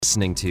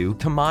Listening to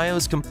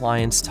Camayo's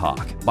Compliance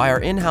Talk by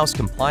our in-house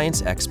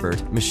compliance expert,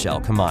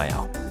 Michelle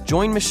Camayo.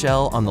 Join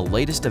Michelle on the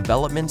latest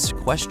developments,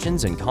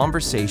 questions, and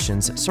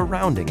conversations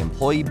surrounding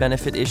employee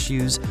benefit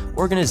issues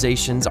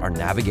organizations are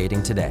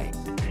navigating today.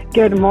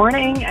 Good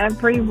morning,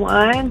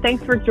 everyone.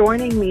 Thanks for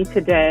joining me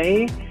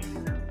today.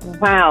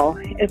 Wow,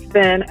 it's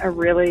been a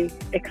really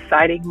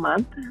exciting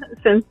month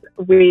since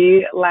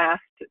we last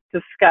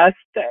discussed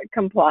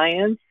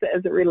compliance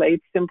as it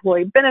relates to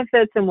employee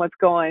benefits and what's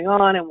going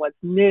on and what's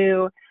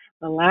new.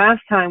 The last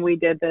time we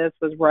did this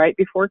was right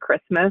before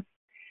Christmas,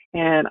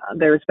 and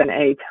there's been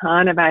a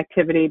ton of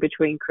activity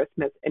between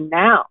Christmas and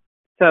now.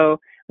 So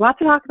lots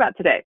to talk about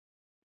today.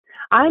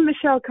 I'm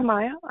Michelle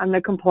Camayo. I'm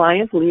the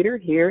compliance leader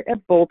here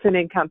at Bolton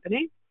 &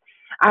 Company.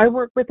 I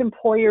work with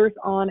employers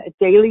on a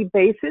daily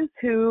basis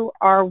who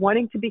are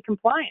wanting to be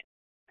compliant.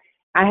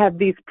 I have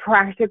these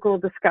practical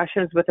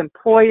discussions with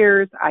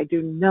employers. I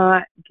do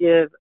not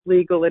give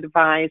legal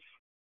advice.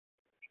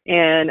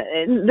 And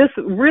this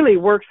really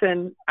works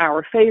in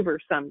our favor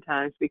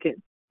sometimes because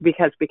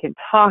we can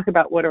talk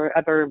about what our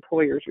other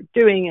employers are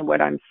doing and what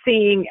I'm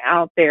seeing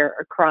out there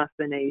across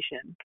the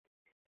nation.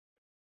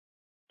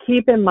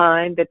 Keep in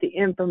mind that the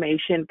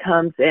information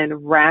comes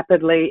in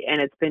rapidly and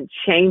it's been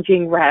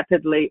changing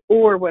rapidly,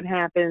 or what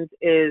happens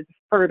is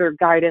further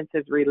guidance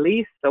is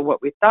released. So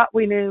what we thought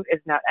we knew is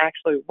not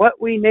actually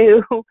what we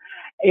knew.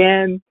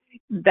 And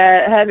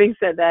that, having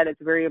said that,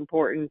 it's very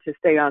important to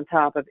stay on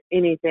top of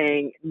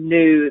anything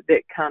new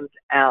that comes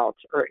out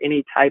or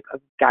any type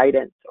of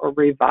guidance or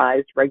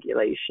revised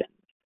regulation.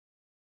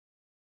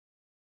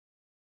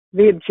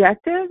 The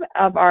objective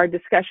of our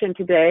discussion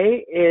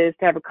today is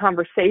to have a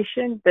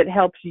conversation that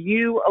helps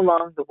you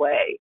along the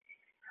way.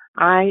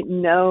 I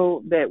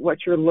know that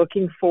what you're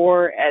looking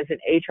for as an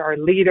HR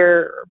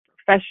leader or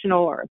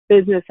professional or a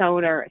business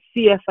owner, a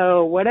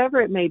CFO, whatever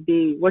it may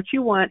be, what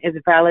you want is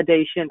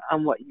validation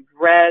on what you've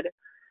read,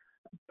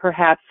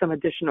 perhaps some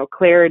additional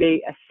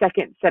clarity, a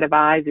second set of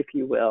eyes, if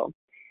you will,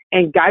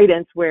 and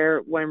guidance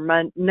where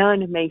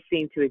none may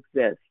seem to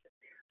exist.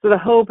 So the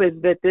hope is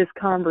that this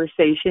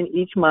conversation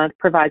each month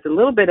provides a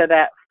little bit of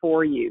that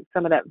for you,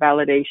 some of that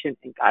validation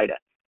and guidance.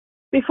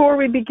 Before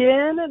we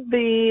begin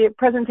the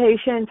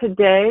presentation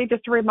today,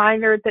 just a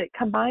reminder that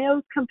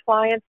Camayo's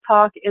Compliance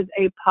Talk is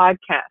a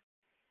podcast.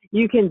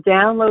 You can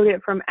download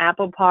it from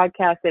Apple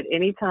Podcasts at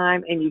any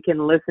time, and you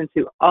can listen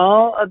to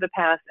all of the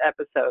past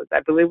episodes. I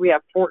believe we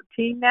have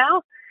 14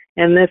 now,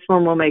 and this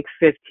one will make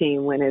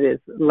 15 when it is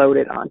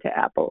loaded onto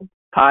Apple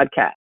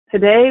Podcasts.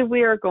 Today,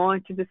 we are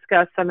going to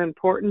discuss some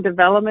important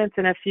developments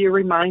and a few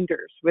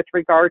reminders with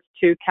regards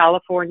to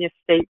California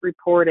state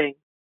reporting.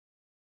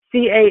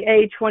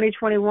 CAA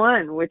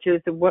 2021, which is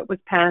what was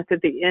passed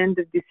at the end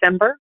of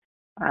December.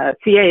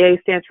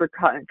 CAA stands for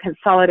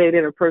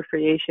Consolidated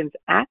Appropriations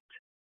Act.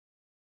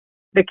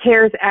 The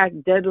CARES Act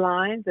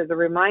deadlines as a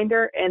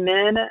reminder, and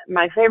then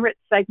my favorite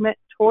segment,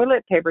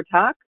 Toilet Paper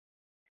Talk,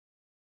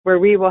 where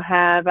we will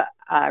have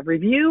a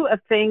review of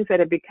things that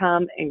have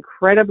become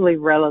incredibly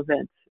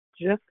relevant,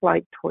 just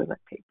like toilet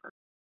paper.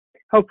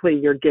 Hopefully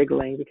you're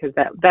giggling because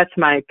that's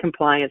my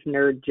compliance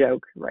nerd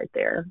joke right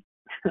there.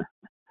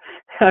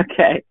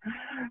 Okay.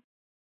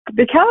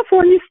 The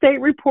California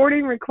state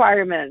reporting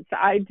requirements.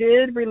 I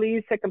did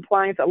release a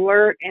compliance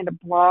alert and a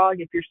blog.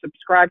 If you're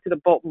subscribed to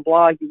the Bolton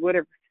blog, you would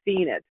have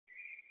seen it.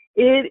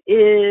 It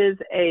is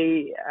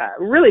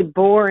really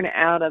born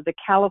out of the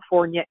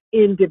California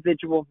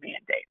individual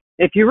mandate.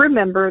 If you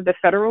remember, the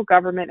federal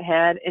government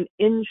had an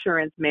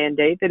insurance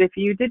mandate that if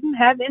you didn't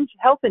have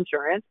health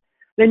insurance,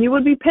 then you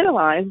would be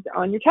penalized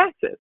on your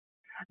taxes.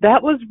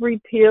 That was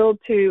repealed.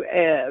 So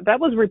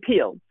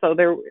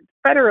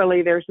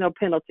federally, there's no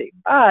penalty.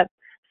 But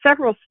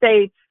several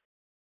states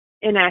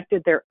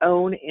enacted their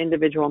own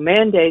individual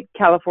mandate,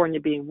 California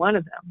being one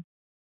of them.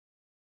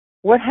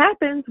 What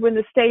happens when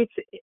the states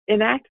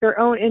enact their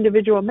own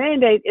individual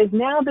mandate is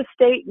now the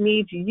state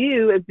needs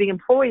you as the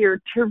employer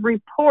to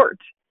report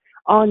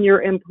on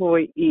your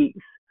employees.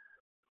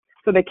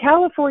 So the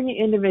California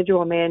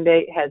individual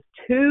mandate has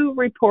two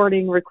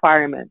reporting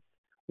requirements.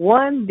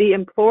 One, the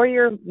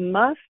employer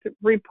must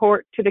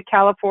report to the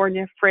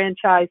California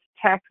Franchise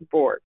Tax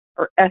Board,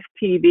 or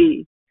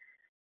FTB.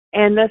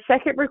 And the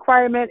second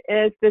requirement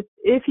is that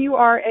if you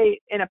are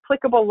an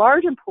applicable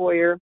large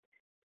employer,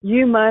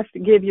 you must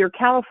give your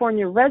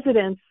California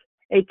residents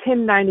a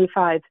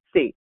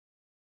 1095-C,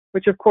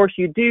 which of course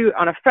you do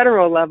on a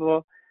federal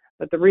level,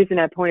 but the reason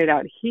I pointed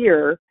out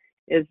here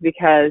is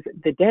because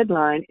the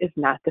deadline is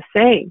not the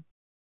same.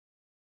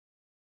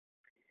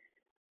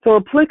 So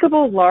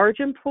applicable large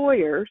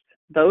employers,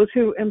 those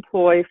who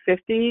employ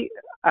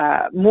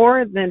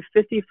more than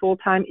 50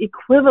 full-time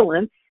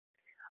equivalents,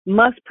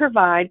 must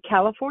provide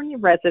California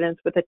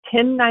residents with a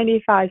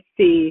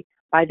 1095-C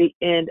by the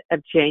end of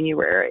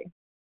January.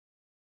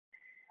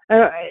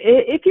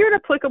 If you're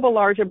an applicable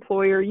large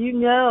employer, you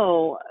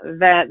know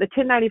that the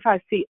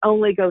 1095-C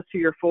only goes to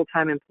your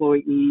full-time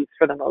employees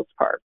for the most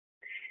part.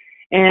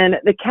 And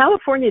the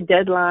California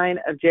deadline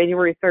of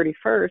January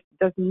 31st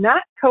does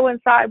not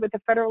coincide with the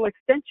federal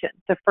extension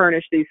to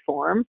furnish these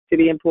forms to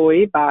the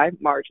employee by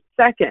March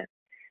 2nd.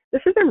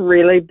 This is a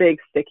really big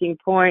sticking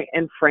point,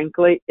 and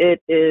frankly,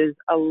 it is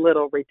a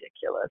little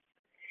ridiculous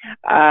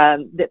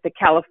that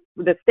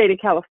the state of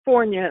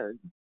California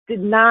did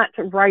not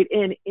write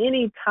in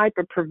any type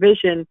of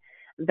provision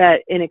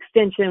that an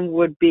extension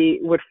would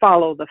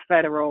follow the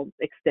federal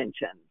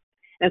extension.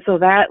 And so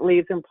that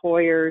leaves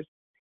employers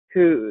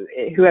who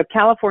have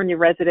California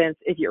residents,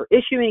 if you're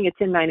issuing a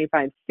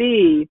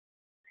 1095-C,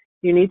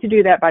 you need to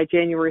do that by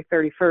January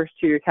 31st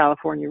to your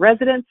California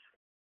residents.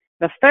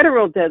 The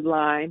federal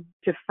deadline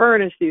to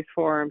furnish these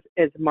forms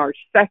is March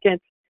 2nd,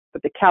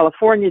 but the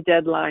California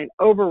deadline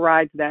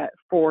overrides that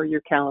for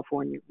your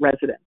California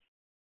residents.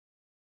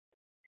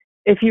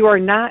 If you are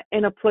not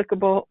an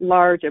applicable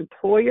large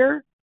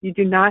employer, you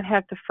do not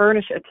have to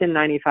furnish a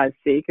 1095-C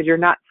because you're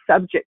not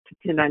subject to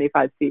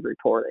 1095-C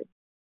reporting.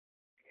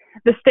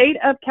 The state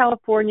of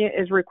California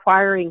is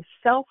requiring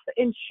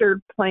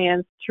self-insured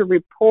plans to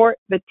report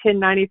the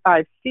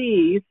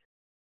 1095-Cs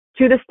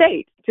to the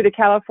state, to the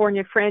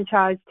California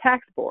Franchise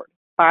Tax Board,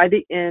 by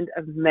the end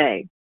of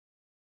May.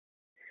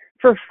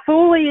 For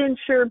fully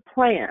insured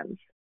plans,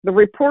 the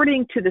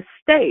reporting to the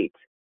state,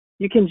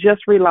 you can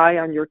just rely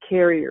on your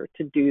carrier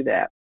to do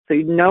that. So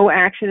no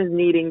action is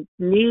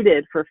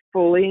needed for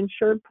fully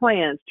insured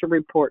plans to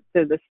report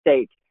to the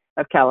state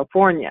of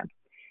California.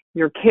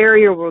 Your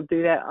carrier will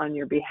do that on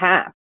your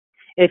behalf.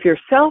 If you're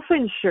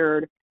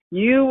self-insured,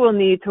 you will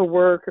need to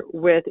work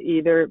with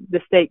either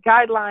the state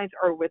guidelines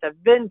or with a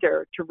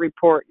vendor to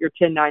report your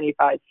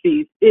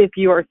 1095-Cs if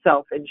you are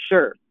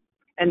self-insured.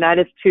 And that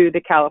is to the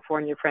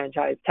California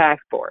Franchise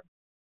Tax Board.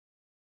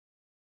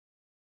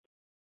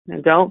 Now,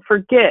 don't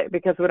forget,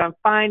 because what I'm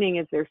finding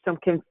is there's some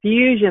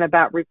confusion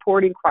about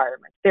reporting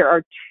requirements. There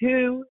are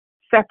two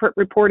separate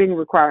reporting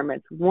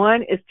requirements.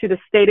 One is to the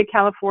state of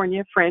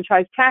California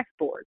Franchise Tax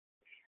Board.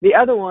 The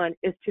other one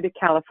is to the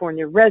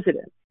California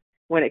residents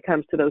when it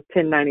comes to those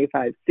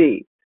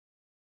 1095-Cs.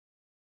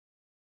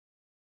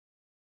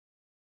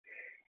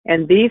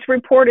 And these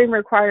reporting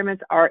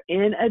requirements are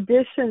in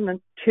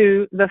addition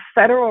to the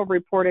federal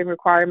reporting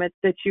requirements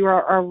that you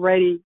are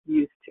already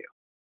used to.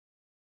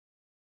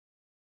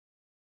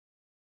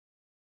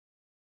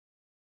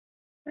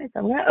 So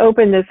I'm going to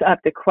open this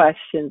up to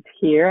questions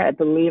here. I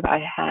believe I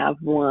have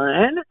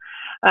one.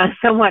 I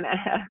thought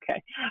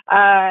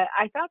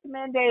the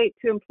mandate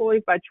to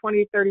employees by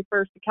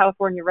 2031 to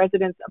California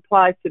residents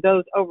applies to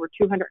those over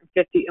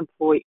 250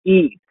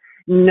 employees.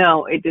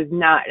 No, it does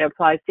not. It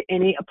applies to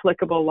any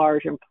applicable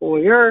large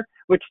employer,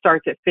 which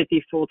starts at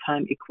 50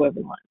 full-time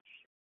equivalents.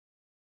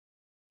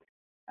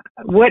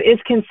 What is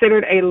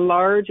considered a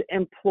large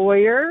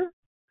employer?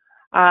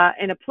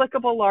 An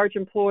applicable large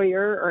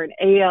employer, or an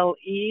ALE,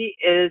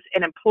 is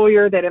an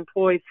employer that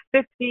employs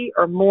 50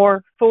 or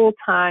more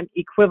full-time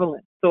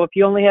equivalents. So if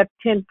you only have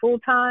 10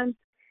 full-times,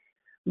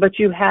 but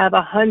you have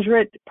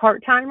 100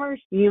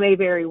 part-timers, you may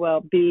very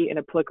well be an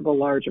applicable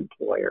large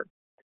employer.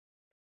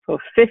 So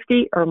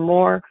 50 or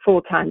more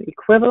full-time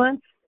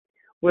equivalents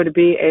would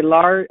be an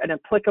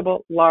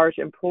applicable large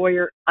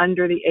employer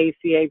under the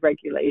ACA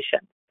regulation.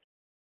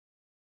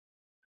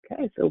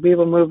 Okay, so we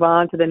will move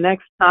on to the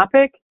next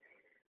topic.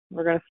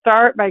 We're going to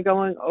start by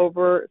going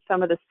over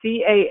some of the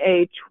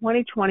CAA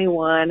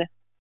 2021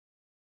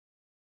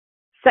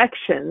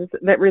 sections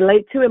that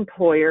relate to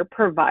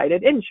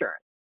employer-provided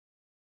insurance.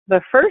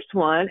 The first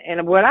one,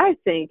 and what I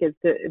think is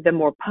the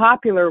more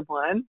popular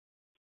one,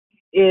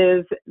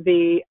 is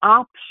the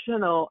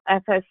optional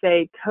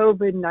FSA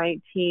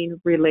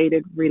COVID-19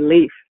 related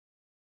relief.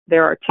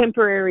 There are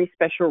temporary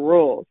special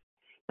rules.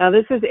 Now,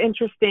 this is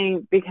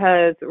interesting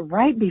because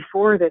right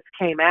before this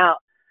came out,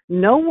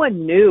 no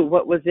one knew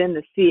what was in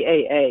the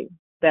CAA,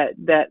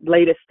 that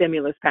latest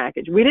stimulus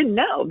package. We didn't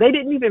know. They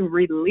didn't even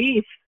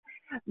release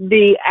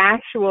the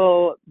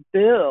actual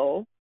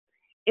bill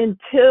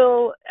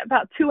until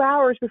about 2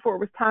 hours before it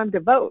was time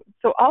to vote.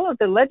 So all of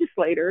the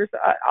legislators,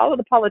 all of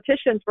the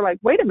politicians were like,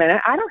 wait a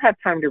minute, I don't have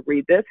time to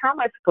read this. How am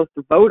I supposed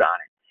to vote on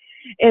it?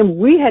 And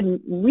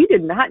we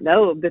did not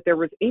know that there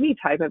was any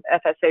type of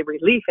FSA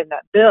relief in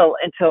that bill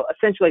until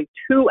essentially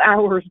 2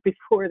 hours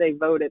before they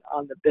voted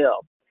on the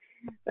bill.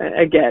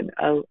 Again,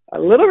 a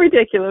little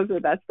ridiculous,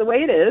 but that's the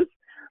way it is.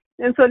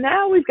 And so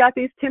now we've got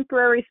these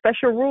temporary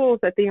special rules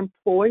that the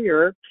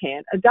employer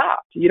can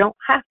adopt. You don't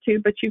have to,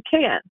 but you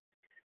can.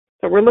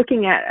 So we're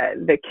looking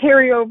at the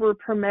carryover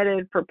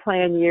permitted for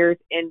plan years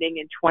ending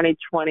in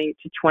 2020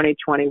 to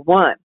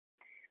 2021.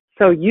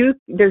 So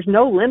there's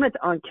no limit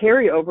on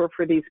carryover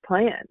for these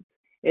plans.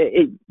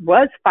 It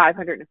was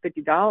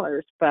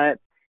 $550, but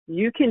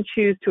you can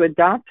choose to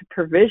adopt a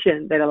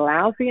provision that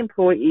allows the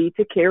employee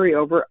to carry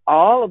over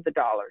all of the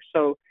dollars,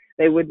 so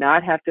they would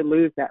not have to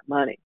lose that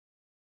money.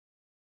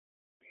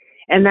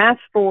 And that's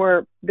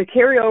for the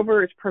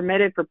carryover is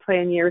permitted for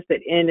plan years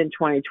that end in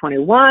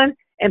 2021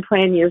 and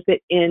plan years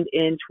that end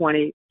in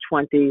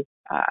 2020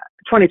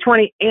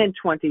 and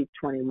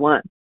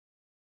 2021.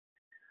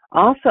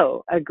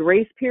 Also, a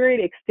grace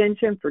period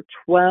extension for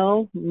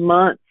 12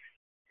 months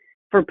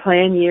for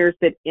plan years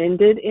that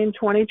ended in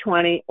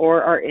 2020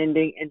 or are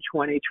ending in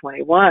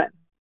 2021.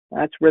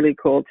 That's really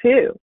cool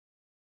too.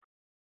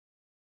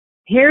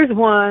 Here's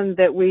one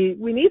that we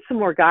need some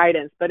more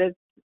guidance, but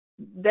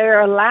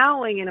they're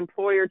allowing an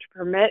employer to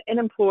permit an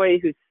employee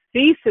who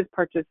ceases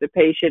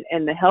participation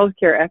in the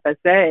healthcare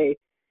FSA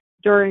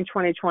during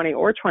 2020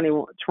 or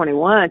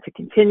 2021 to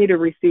continue to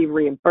receive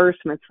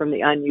reimbursements from the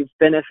unused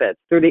benefits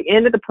through the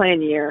end of the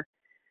plan year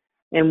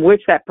in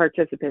which that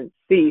participant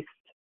ceased,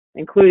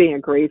 including a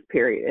grace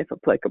period if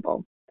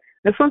applicable.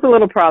 This one's a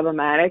little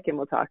problematic, and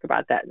we'll talk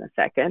about that in a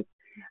second.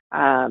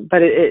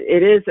 But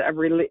it is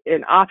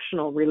an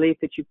optional relief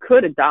that you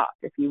could adopt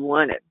if you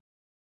wanted.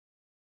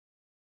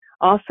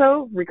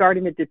 Also,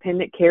 regarding the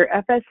dependent care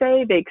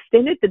FSA, they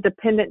extended the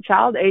dependent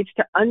child age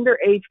to under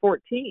age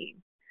 14.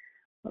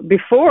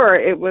 Before,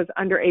 it was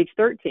under age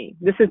 13.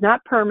 This is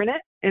not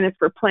permanent, and it's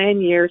for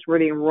plan years where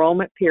the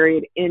enrollment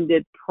period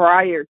ended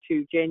prior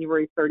to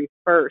January 31st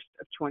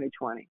of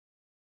 2020.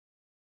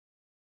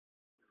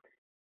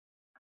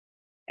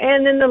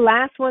 And then the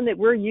last one that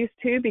we're used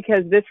to,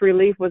 because this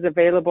relief was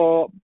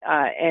available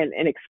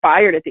and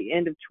expired at the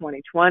end of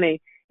 2020,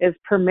 is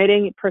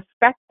permitting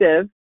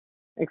prospective,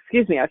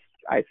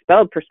 I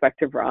spelled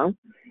perspective wrong,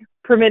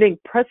 permitting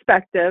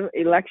prospective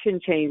election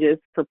changes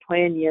for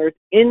plan years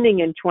ending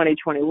in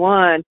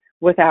 2021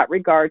 without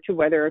regard to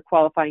whether a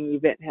qualifying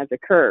event has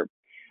occurred.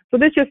 So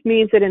this just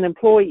means that an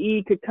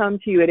employee could come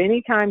to you at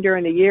any time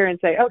during the year and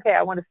say, okay,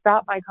 I want to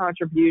stop my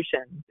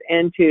contributions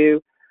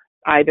into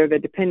either the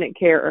dependent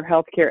care or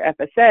healthcare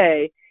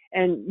FSA,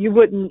 and you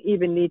wouldn't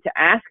even need to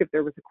ask if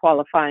there was a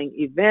qualifying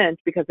event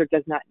because there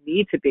does not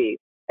need to be,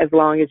 as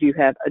long as you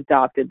have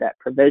adopted that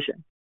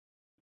provision.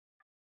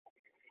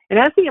 And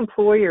as the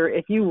employer,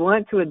 if you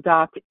want to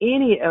adopt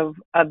any of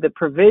the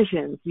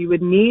provisions, you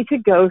would need to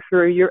go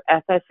through your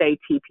FSA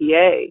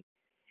TPA,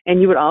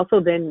 and you would also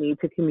then need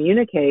to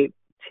communicate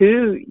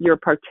to your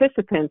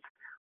participants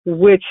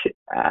which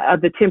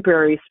of the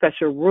temporary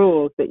special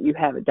rules that you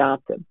have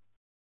adopted.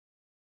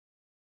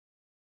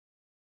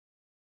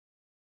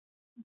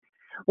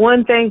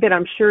 One thing that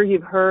I'm sure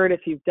you've heard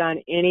if you've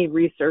done any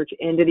research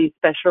into these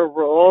special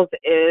rules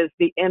is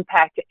the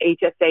impact to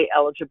HSA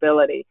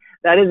eligibility.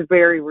 That is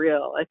very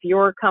real. If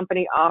your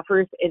company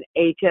offers an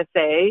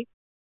HSA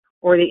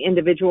or the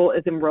individual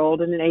is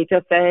enrolled in an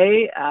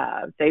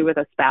HSA, say with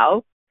a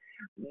spouse,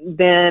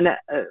 then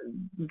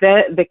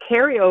the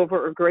carryover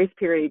or grace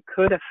period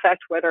could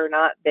affect whether or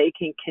not they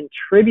can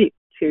contribute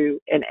to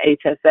an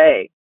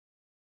HSA.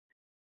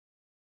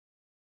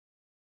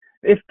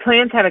 If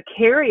plans have a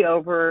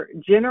carryover,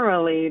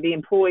 generally the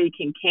employee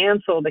can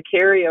cancel the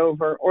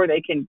carryover, or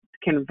they can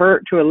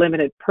convert to a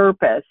limited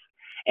purpose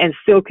and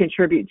still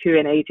contribute to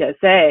an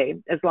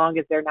HSA, as long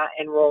as they're not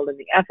enrolled in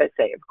the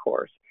FSA, of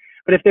course.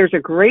 But if there's a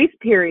grace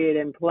period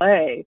in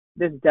play,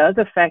 this does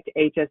affect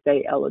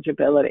HSA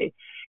eligibility.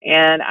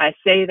 And I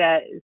say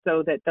that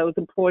so that those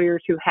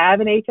employers who have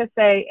an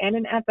HSA and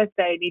an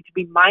FSA need to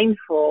be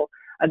mindful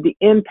of the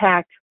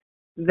impact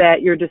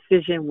that your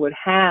decision would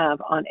have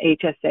on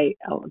HSA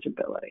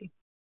eligibility.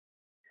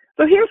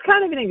 So here's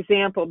kind of an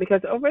example,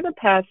 because over the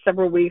past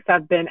several weeks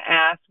I've been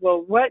asked,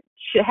 well,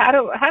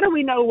 how do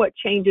we know what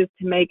changes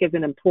to make as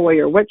an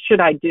employer? What should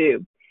I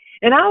do?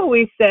 And I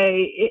always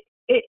say,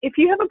 if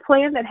you have a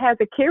plan that has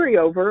a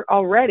carryover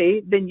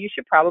already, then you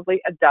should probably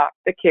adopt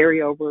the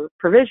carryover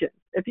provision.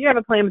 If you have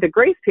a plan with a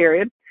grace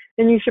period,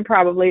 then you should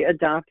probably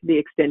adopt the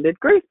extended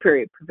grace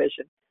period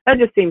provision. That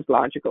just seems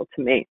logical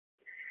to me.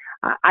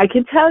 I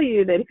can tell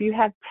you that if you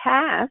have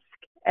TASC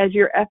as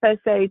your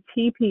FSA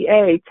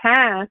TPA,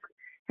 TASC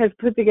has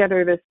put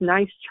together this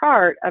nice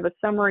chart of a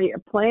summary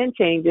of plan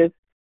changes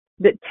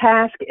that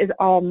TASC is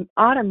all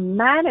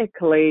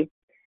automatically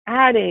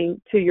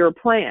adding to your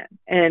plan.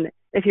 And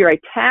if you're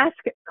a TASC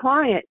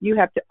client, you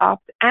have to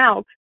opt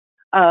out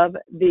of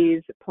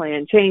these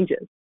plan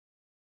changes.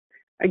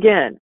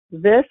 Again,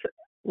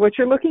 what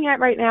you're looking at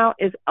right now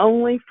is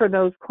only for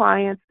those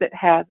clients that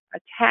have a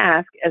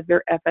TASC as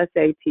their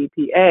FSA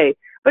TPA,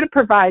 but it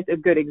provides a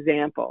good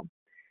example.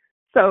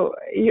 So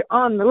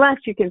on the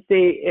left, you can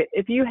see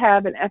if you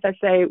have an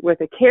FSA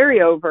with a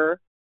carryover,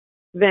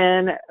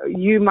 then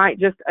you might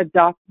just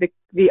adopt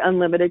the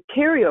unlimited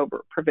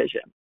carryover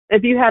provision.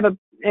 If you have an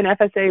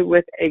FSA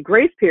with a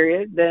grace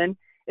period, then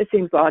it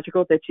seems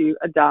logical that you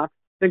adopt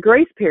the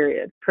grace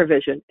period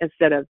provision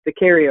instead of the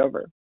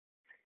carryover.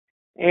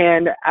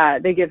 And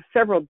they give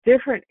several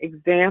different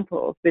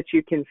examples that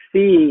you can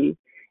see.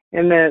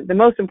 And the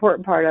most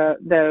important part,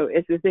 though,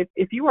 is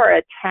if you are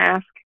a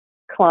TASC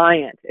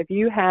client, if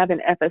you have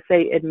an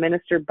FSA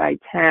administered by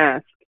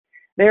TASC,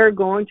 they're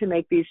going to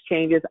make these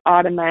changes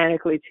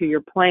automatically to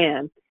your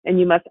plan, and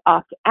you must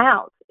opt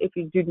out if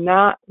you do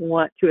not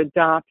want to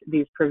adopt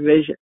these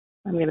provisions.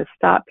 I'm going to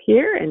stop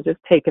here and just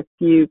take a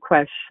few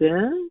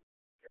questions.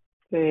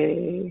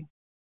 Okay.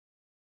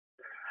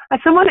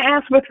 Someone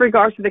asked with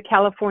regards to the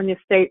California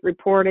state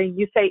reporting,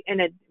 you say,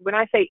 when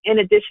I say in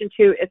addition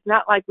to, it's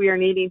not like we are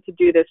needing to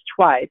do this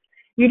twice.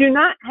 You do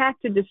not have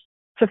to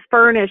to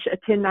furnish a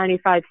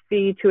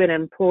 1095-C to an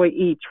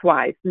employee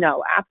twice.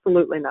 No,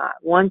 absolutely not.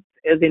 Once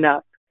is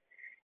enough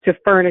to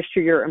furnish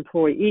to your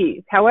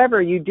employees.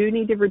 However, you do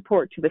need to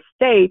report to the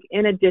state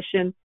in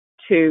addition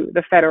to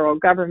the federal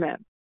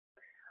government.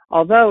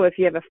 Although if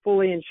you have a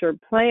fully insured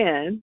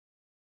plan,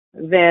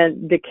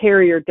 then the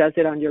carrier does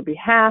it on your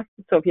behalf.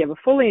 So if you have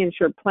a fully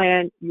insured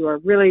plan, you are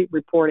really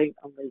reporting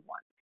only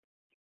once.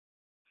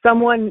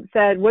 Someone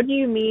said, what do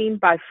you mean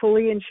by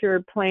fully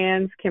insured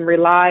plans can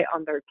rely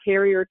on their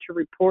carrier to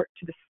report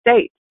to the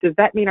state? Does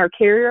that mean our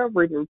carrier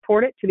would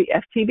report it to the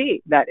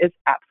FTB? That is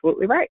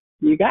absolutely right.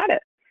 You got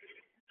it.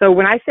 So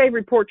when I say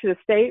report to the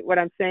state, what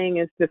I'm saying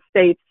is the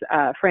state's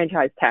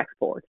franchise tax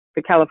board,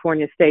 the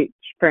California State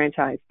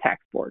Franchise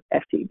Tax Board,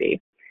 FTB.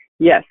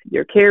 Yes,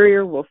 your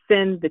carrier will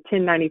send the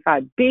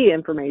 1095-B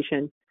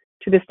information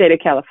to the state of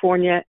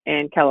California,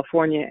 and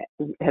California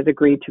has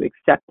agreed to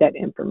accept that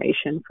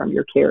information from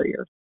your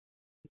carrier.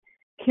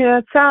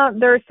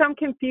 There's some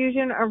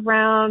confusion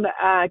around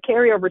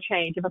carryover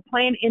change. If a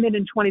plan ended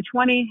in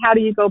 2020, how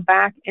do you go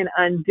back and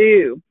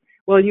undo?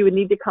 Well, you would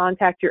need to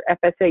contact your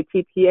FSA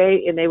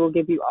TPA, and they will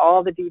give you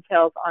all the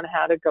details on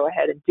how to go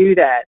ahead and do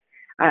that.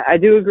 I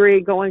do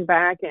agree going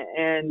back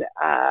and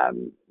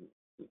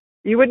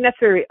you wouldn't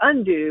necessarily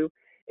undo.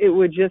 It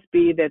would just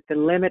be that the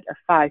limit of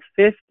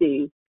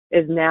 550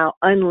 is now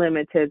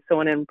unlimited. So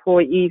an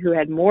employee who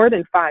had more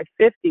than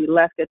 550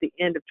 left at the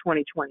end of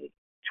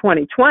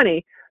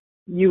 2020,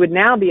 you would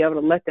now be able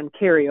to let them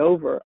carry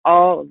over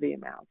all of the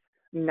amounts,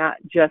 not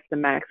just the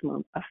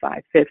maximum of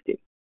 550.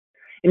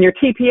 And your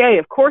TPA,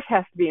 of course,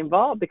 has to be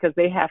involved because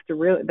they have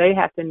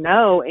to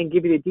know and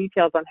give you the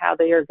details on how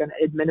they are going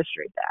to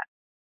administrate that.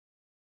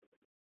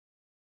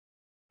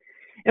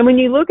 And when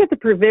you look at the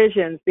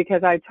provisions,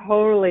 because I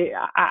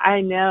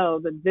know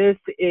that this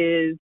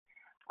is,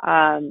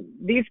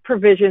 these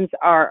provisions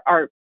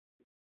are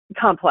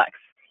complex.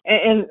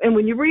 And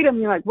when you read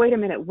them, you're like, wait a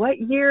minute, what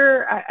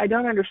year? I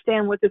don't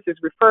understand what this is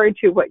referring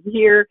to, what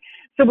year?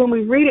 So when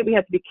we read it, we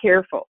have to be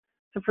careful.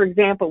 So for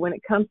example, when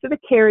it comes to the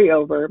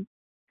carryover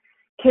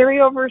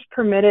is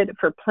permitted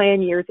for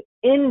plan years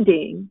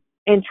ending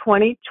in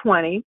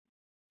 2020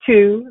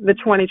 to the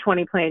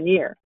 2020 plan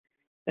year.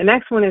 The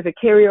next one is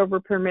a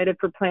carryover permitted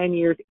for plan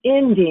years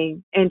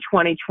ending in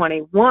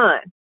 2021.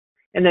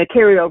 And the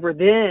carryover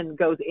then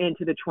goes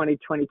into the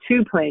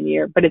 2022 plan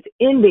year, but it's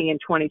ending in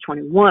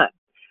 2021.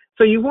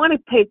 So you want to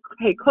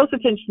pay close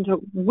attention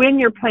to when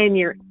your plan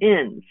year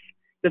ends.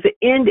 Does it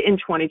end in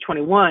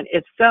 2021?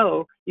 If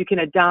so, you can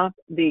adopt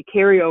the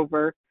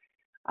carryover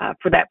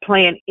for that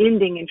plan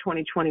ending in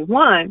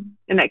 2021,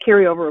 and that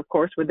carryover, of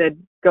course, would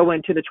then go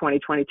into the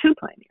 2022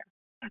 plan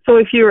year. So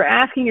if you're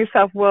asking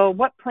yourself, well,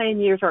 what plan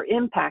years are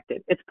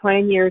impacted? It's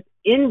plan years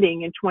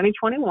ending in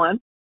 2021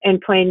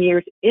 and plan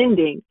years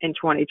ending in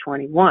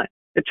 2021,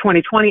 the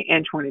 2020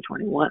 and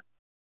 2021.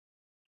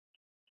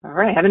 All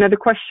right, I have another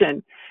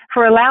question.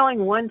 For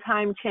allowing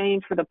one-time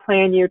change for the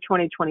plan year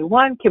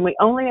 2021, can we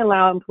only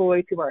allow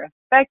employees who are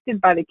affected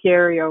by the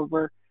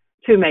carryover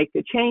to make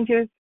the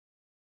changes?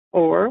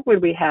 Or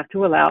would we have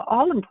to allow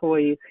all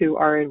employees who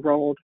are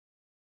enrolled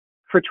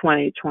for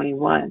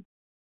 2021?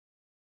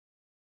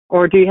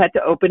 Or do you have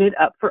to open it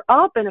up for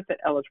all benefit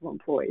eligible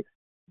employees?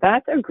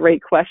 That's a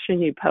great question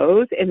you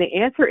pose. And the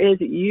answer is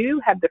you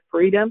have the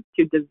freedom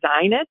to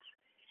design it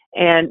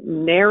and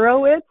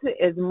narrow it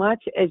as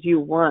much as you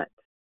want.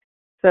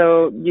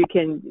 So you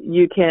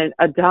can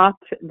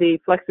adopt the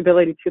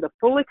flexibility to the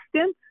full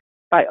extent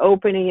by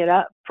opening it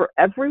up for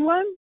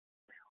everyone,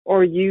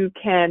 or you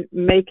can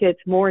make it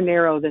more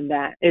narrow than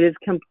that. It is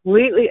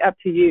completely up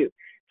to you.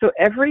 So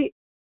every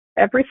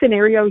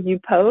scenario you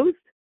posed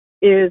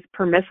is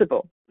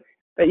permissible,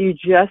 but you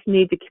just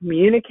need to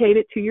communicate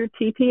it to your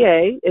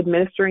TPA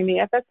administering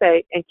the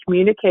FSA and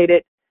communicate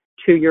it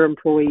to your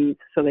employees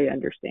so they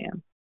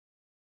understand.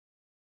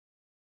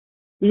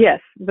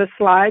 Yes, the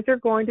slides are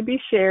going to be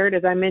shared,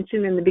 as I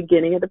mentioned in the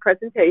beginning of the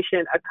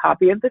presentation. A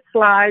copy of the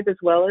slides as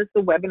well as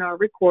the webinar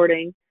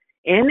recording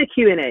and the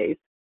Q&As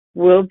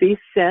will be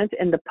sent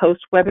in the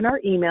post-webinar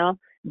email.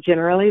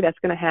 Generally, that's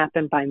going to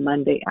happen by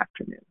Monday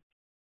afternoon.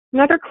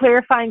 Another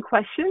clarifying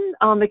question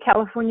on the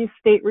California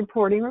state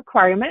reporting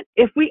requirement.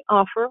 If we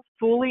offer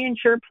fully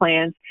insured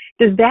plans,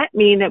 does that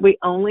mean that we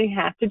only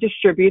have to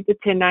distribute the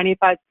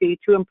 1095-C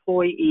to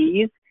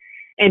employees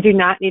and do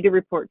not need to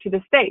report to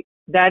the state?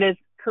 That is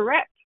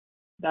correct.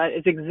 That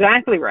is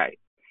exactly right.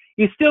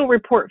 You still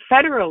report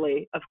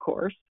federally, of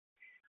course,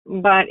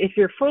 but if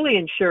you're fully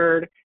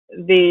insured,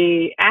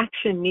 the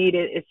action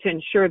needed is to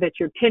ensure that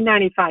your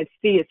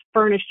 1095-C is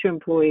furnished to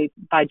employees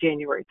by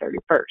January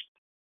 31st.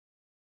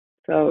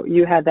 So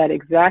you had that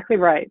exactly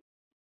right.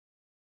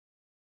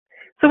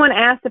 Someone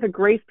asked if a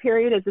grace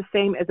period is the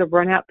same as a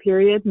run-out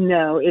period.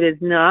 No, it is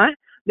not.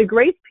 The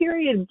grace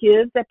period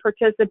gives a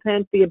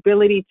participant the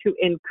ability to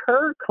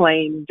incur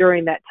claims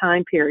during that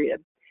time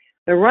period.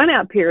 The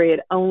run-out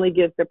period only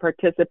gives the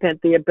participant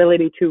the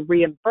ability to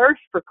reimburse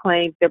for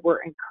claims that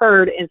were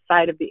incurred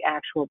inside of the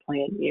actual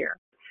plan year.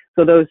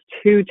 So those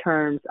two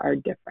terms are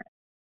different.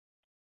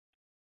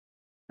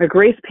 A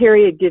grace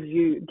period gives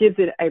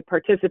a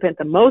participant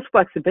the most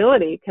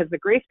flexibility, because the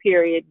grace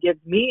period gives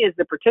me as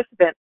the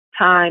participant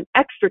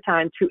extra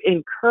time to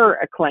incur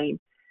a claim,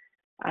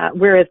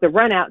 whereas the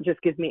run out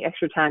just gives me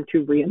extra time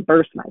to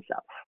reimburse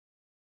myself.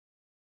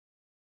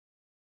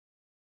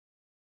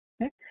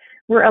 Okay.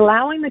 We're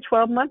allowing the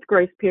 12-month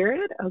grace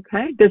period.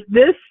 Okay. Does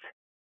this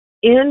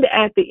end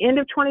at the end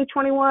of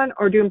 2021,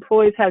 or do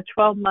employees have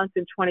 12 months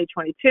in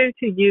 2022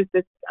 to use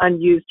this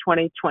unused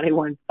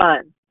 2021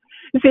 fund?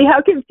 See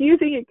how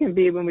confusing it can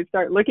be when we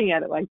start looking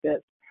at it like this.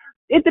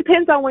 It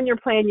depends on when your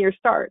plan year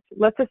starts.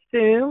 Let's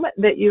assume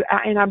that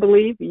and I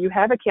believe you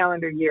have a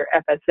calendar year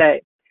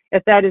FSA.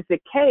 If that is the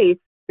case,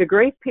 the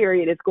grace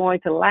period is going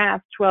to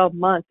last 12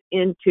 months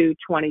into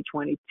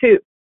 2022.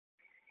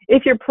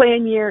 If your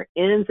plan year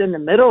ends in the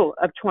middle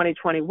of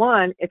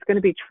 2021, it's going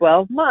to be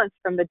 12 months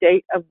from the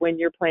date of when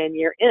your plan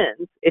year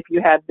ends if you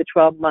have the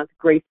 12-month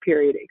grace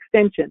period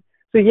extension.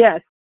 So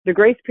yes, the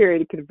grace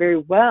period could very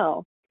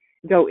well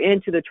go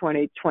into the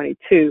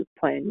 2022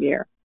 plan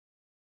year.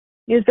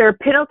 Is there a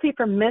penalty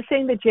for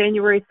missing the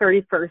January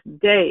 31st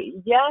day?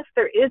 Yes,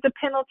 there is a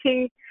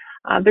penalty.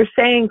 They're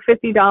saying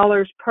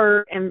 $50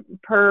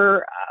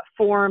 per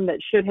form that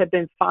should have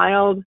been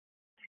filed.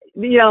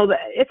 You know,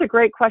 it's a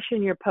great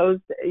question you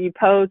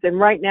posed, and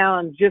right now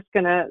I'm just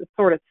going to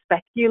sort of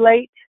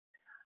speculate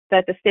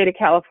that the state of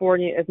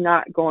California is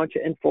not going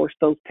to enforce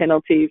those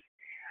penalties.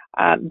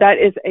 That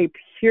is a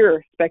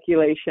pure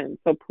speculation.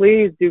 So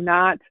please do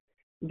not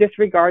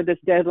disregard this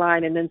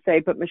deadline and then say,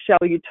 but Michelle,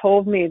 you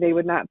told me they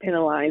would not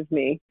penalize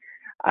me.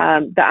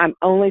 That I'm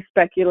only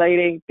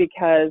speculating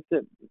because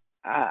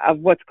of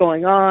what's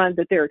going on,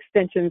 that there are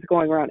extensions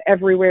going around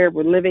everywhere.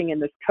 We're living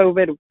in this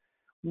COVID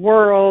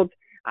world.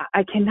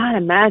 I cannot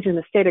imagine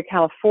the state of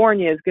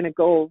California is going to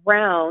go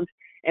around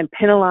and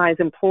penalize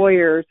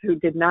employers who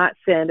did not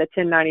send a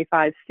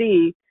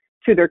 1095-C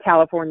to their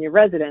California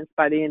residents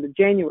by the end of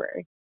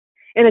January.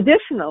 And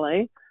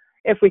additionally,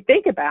 if we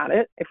think about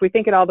it, if we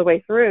think it all the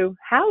way through,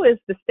 how is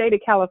the state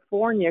of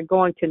California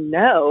going to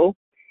know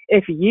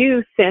if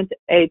you sent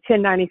a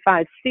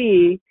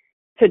 1095-C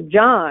to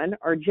John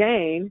or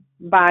Jane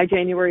by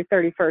January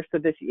 31st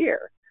of this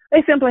year?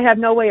 They simply have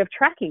no way of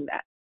tracking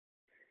that.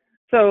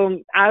 So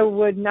I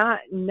would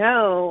not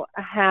know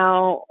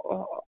how,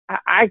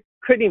 I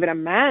couldn't even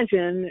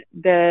imagine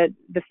that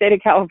the state of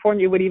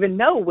California would even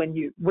know when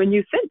you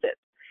sent it,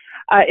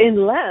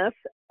 unless,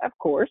 of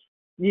course,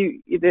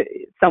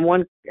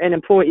 an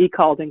employee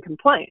called and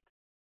complained.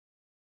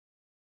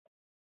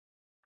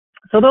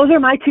 So those are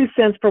my 2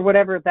 cents for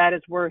whatever that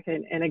is worth.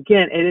 And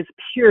again, it is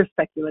pure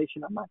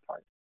speculation on my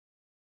part.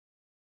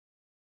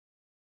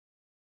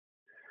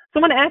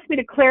 Someone asked me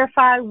to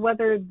clarify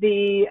whether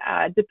the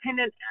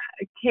dependent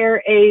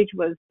care age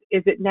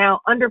is it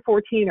now under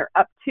 14 or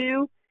up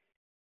to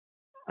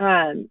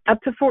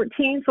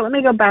 14? So let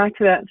me go back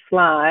to that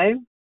slide.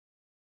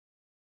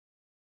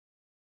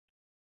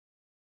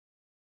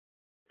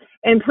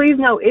 And please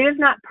note, it is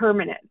not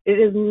permanent. It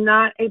is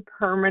not a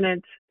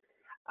permanent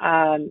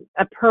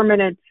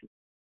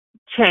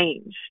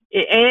change.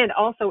 And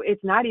also,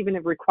 it's not even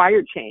a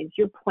required change.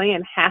 Your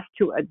plan has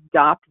to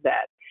adopt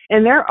that.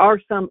 And there are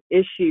some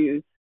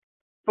issues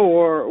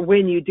for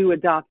when you do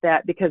adopt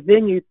that, because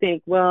then you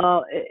think,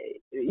 well,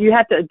 you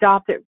have to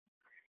adopt it,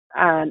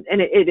 and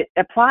it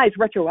applies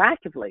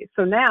retroactively.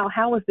 So now,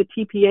 how is the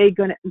TPA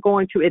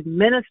going to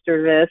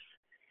administer this?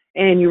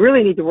 And you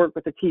really need to work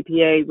with the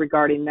TPA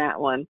regarding that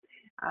one.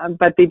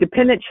 But the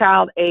dependent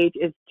child age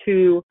is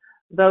to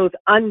those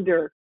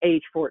under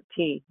age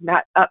 14,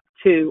 not up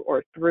to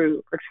or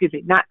through, or excuse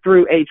me, not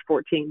through age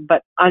 14,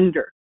 but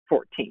under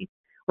 14,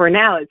 where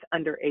now it's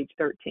under age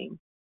 13.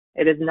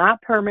 It is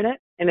not permanent,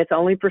 and it's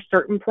only for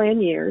certain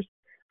plan years.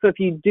 So if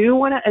you do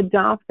want to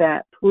adopt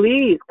that,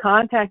 please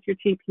contact your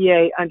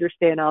TPA,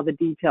 understand all the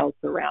details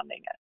surrounding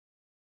it.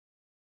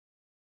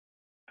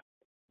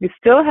 We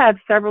still have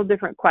several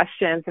different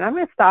questions, and I'm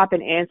going to stop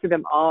and answer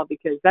them all,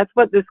 because that's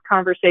what this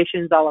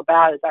conversation is all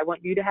about. Is I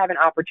want you to have an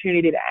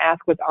opportunity to ask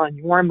what's on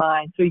your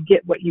mind, so you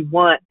get what you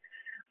want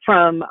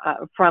from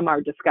our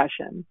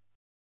discussion.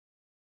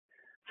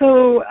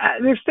 So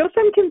there's still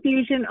some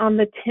confusion on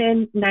the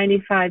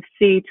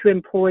 1095-C to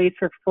employees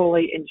who are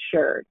fully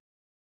insured.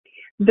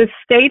 The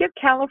state of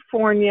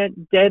California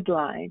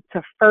deadline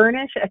to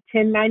furnish a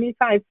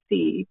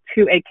 1095-C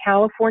to a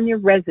California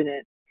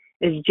resident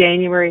is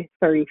January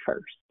 31st.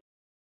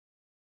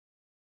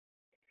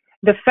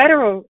 The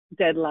federal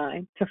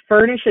deadline to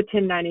furnish a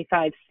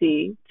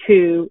 1095-C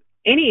to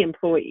any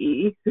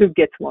employee who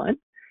gets one,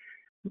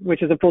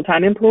 which is a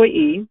full-time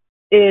employee,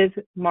 is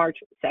March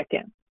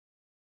 2nd.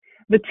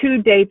 The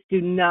two dates do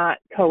not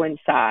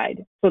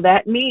coincide. So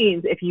that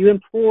means if you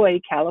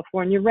employ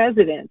California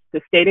residents,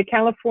 the state of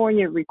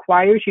California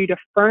requires you to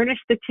furnish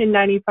the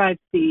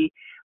 1095-C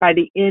by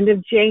the end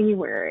of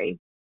January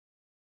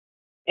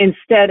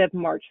instead of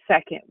March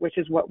 2nd, which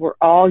is what we're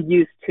all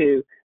used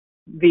to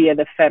via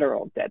the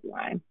federal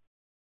deadline.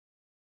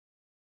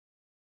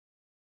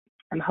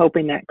 I'm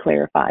hoping that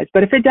clarifies.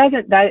 But if it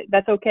doesn't,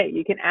 that's okay.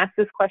 You can ask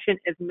this question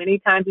as many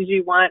times as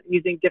you want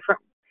using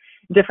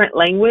different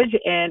language,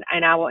 and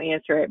I will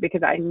answer it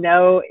because I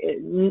know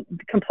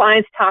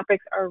compliance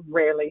topics are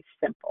rarely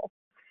simple,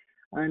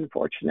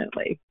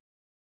 unfortunately.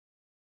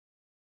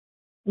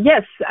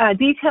 Yes,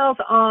 details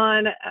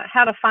on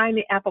how to find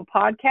the Apple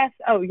Podcast.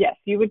 Oh, yes,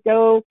 you would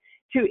go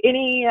to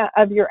any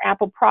of your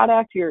Apple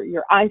product,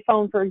 your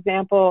iPhone, for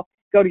example,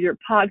 go to your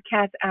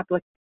podcast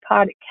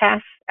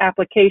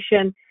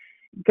application,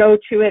 go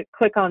to it,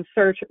 click on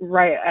search,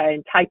 right,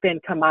 and type in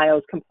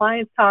Kamayo's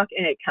Compliance Talk,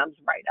 and it comes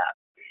right up.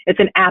 It's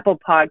an Apple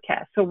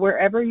podcast. So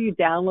wherever you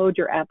download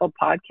your Apple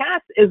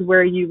podcast is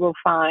where you will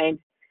find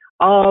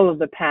all of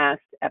the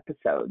past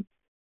episodes.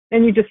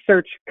 And you just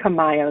search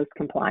Kamayo's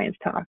Compliance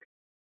Talk.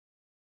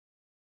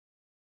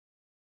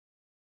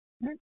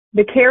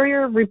 The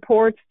carrier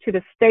reports to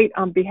the state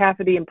on behalf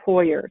of the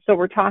employer. So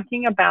we're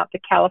talking about the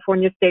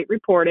California state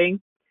reporting.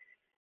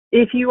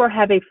 If you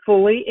have a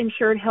fully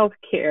insured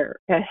healthcare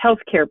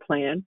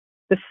plan,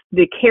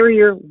 the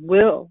carrier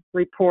will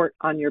report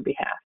on your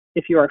behalf.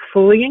 If you are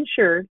fully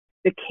insured,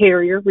 the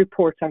carrier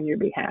reports on your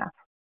behalf.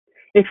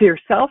 If you're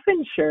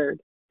self-insured,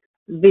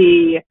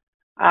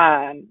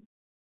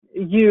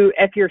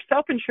 if you're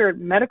self-insured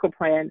medical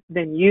plan,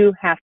 then you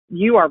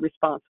are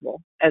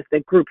responsible as the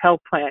group health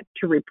plan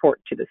to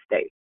report to the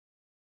state.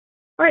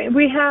 All right,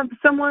 we have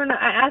someone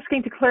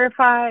asking to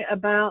clarify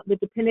about the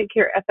dependent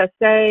care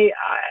FSA.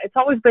 It's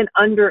always been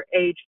under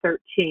age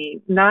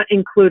 13, not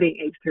including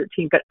age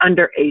 13, but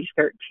under age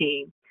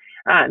 13.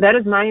 That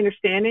is my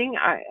understanding.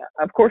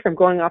 Of course, I'm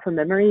going off of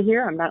memory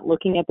here. I'm not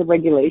looking at the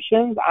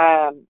regulations.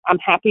 I'm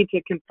happy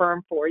to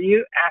confirm for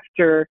you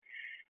after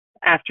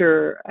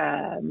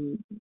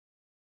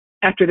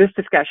this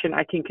discussion.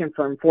 I can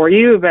confirm for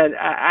you, but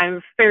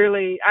I'm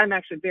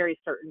actually very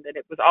certain that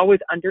it was always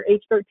under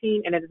age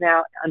 13 and it is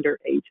now under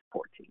age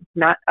 14,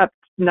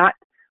 not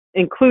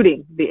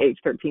including the age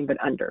 13, but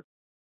under.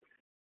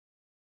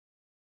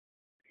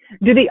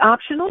 Do the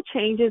optional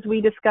changes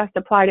we discussed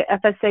apply to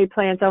FSA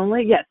plans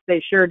only? Yes, they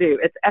sure do.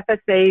 It's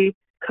FSA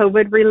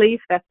COVID relief.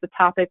 That's the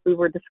topic we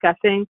were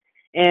discussing,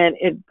 and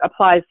it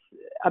applies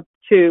up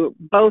to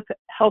both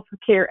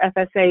healthcare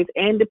FSAs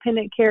and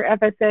dependent care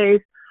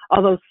FSAs,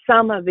 although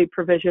some of the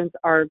provisions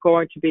are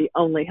going to be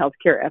only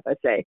healthcare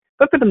FSA,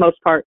 but for the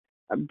most part,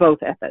 both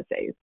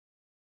FSAs.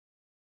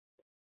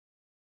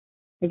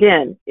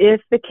 Again,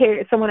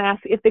 someone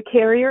asks if the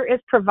carrier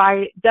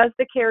does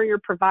the carrier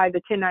provide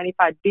the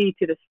 1095B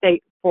to the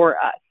state for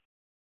us?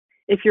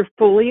 If you're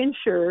fully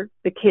insured,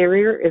 the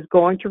carrier is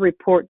going to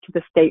report to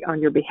the state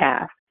on your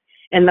behalf.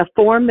 And the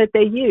form that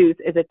they use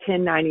is a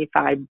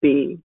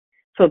 1095B.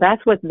 So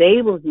that's what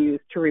they will use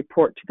to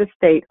report to the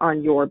state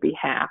on your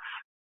behalf.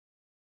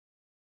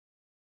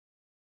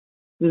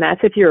 And that's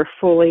if you're a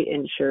fully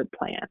insured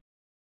plan.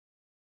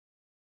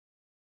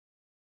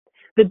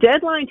 The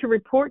deadline to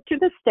report to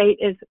the state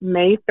is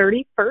May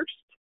 31st.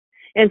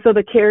 And so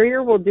the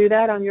carrier will do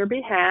that on your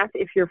behalf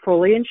if you're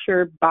fully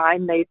insured by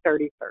May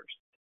 31st.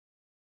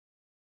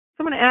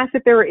 Someone asked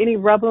if there were any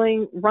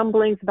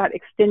rumblings about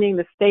extending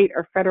the state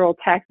or federal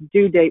tax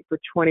due date for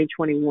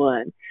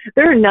 2021.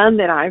 There are none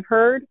that I've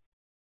heard.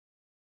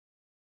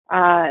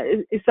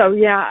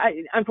 Unfortunately,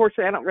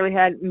 I don't really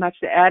have much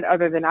to add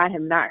other than I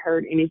have not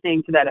heard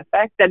anything to that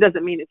effect. That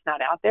doesn't mean it's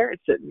not out there. It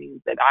just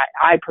means that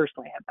I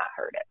personally have not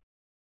heard it.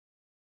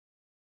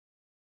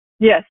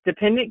 Yes,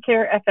 dependent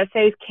care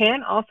FSAs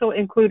can also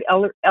include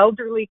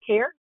elderly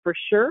care for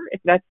sure. If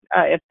that's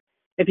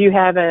if you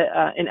have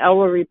an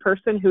elderly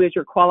person who is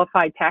your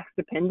qualified tax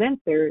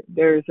dependent,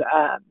 there's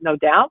no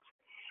doubt.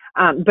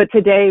 But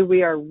today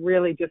we are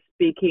really just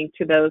speaking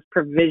to those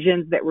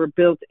provisions that were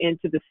built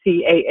into the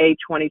CAA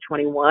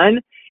 2021,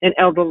 and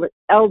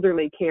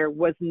elderly care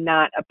was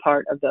not a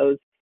part of those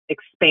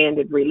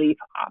expanded relief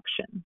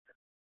options.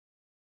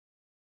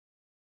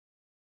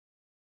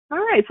 All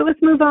right, so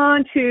let's move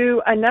on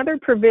to another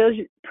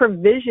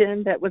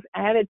provision that was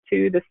added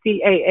to the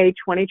CAA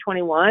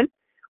 2021,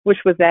 which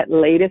was that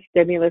latest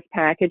stimulus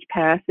package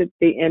passed at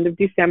the end of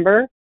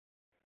December.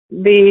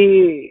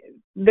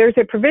 There's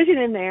a provision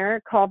in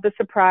there called the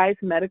Surprise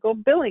Medical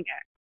Billing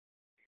Act.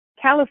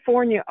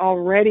 California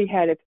already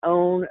had its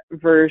own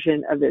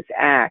version of this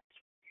act,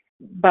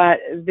 but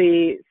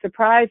the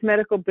Surprise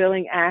Medical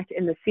Billing Act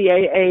in the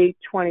CAA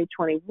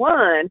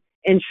 2021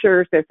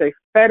 ensures there's a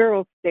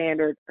federal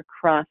standard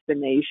across the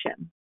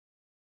nation.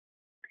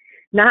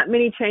 Not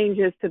many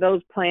changes to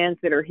those plans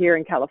that are here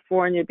in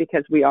California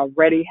because we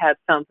already have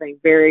something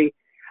very,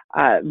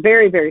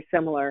 very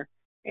similar.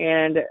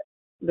 And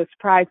the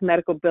Surprise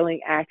Medical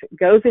Billing Act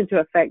goes into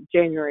effect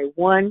January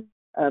 1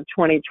 of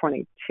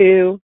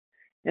 2022,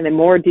 and then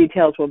more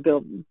details will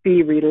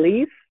be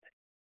released.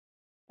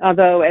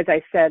 Although, as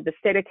I said, the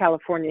state of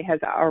California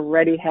has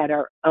already had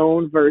our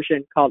own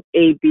version called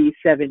AB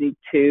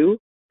 72.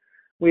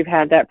 We've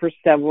had that for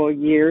several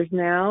years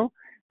now,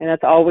 and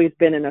that's always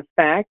been in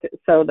effect.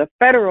 So the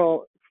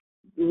federal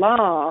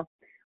law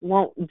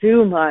won't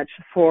do much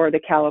for the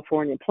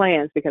California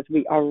plans because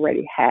we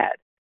already had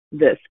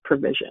this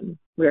provision.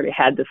 We already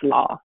had this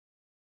law.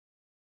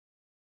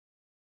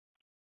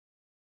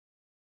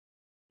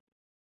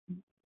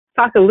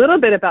 Talk a little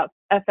bit about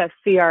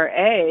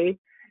FFCRA,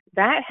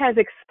 that has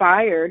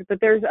expired, but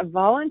there's a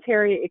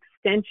voluntary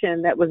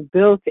extension that was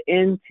built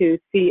into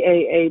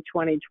CAA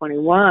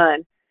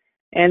 2021,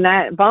 and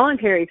that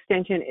voluntary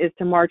extension is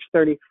to March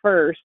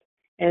 31st,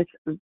 and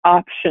it's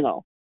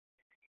optional.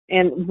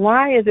 And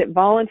why is it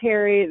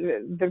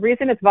voluntary? The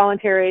reason it's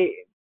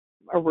voluntary,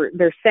 or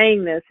they're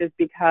saying this, is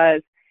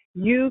because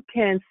you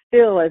can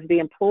still, as the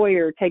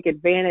employer, take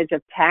advantage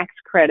of tax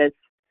credits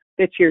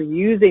that you're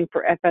using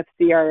for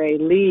FFCRA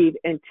leave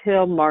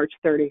until March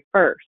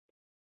 31st.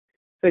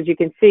 So as you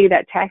can see,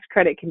 that tax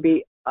credit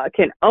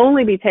can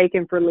only be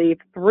taken for leave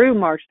through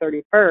March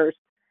 31st.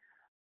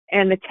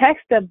 And the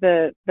text of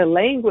the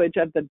language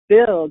of the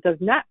bill does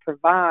not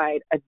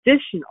provide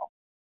additional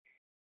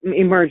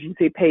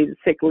emergency paid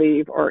sick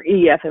leave or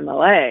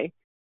EFMLA.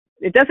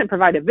 It doesn't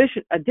provide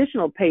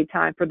additional paid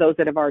time for those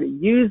that have already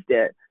used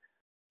it.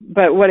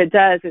 But what it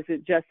does is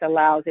it just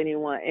allows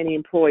any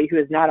employee who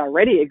has not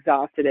already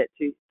exhausted it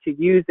to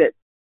use it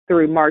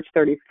through March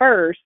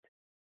 31st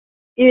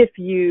if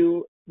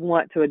you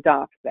want to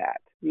adopt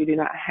that. You do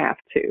not have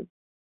to.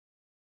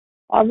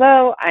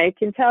 Although I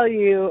can tell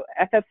you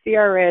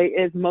FFCRA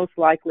is most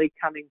likely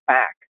coming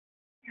back.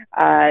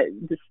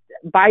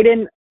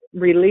 Biden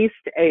released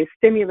a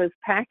stimulus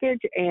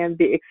package, and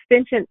the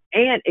extension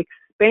and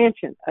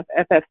expansion of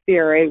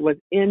FFCRA was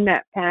in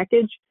that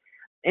package.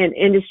 And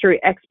industry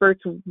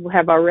experts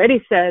have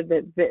already said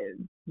that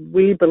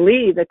we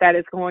believe that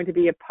is going to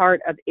be a part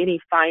of any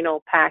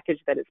final package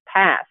that is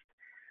passed.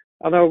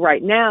 Although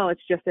right now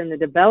it's just in the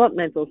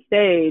developmental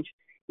stage,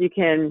 you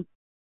can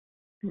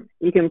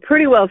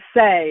pretty well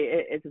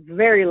say it's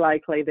very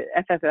likely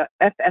that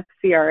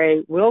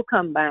FFCRA will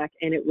come back,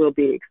 and it will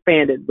be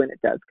expanded when it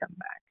does come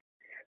back.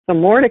 So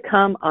more to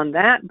come on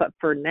that, but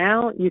for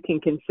now you can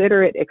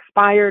consider it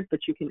expired,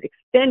 but you can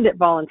extend it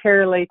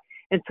voluntarily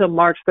until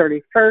March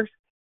 31st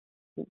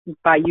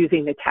by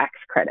using the tax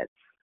credits.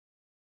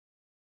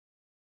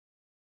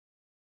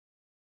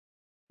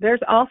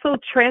 There's also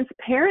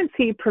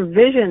transparency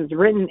provisions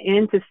written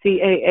into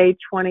CAA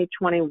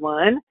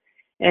 2021,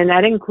 and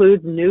that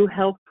includes new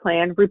health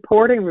plan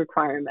reporting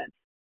requirements.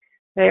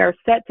 They are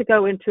set to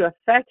go into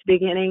effect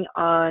beginning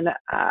on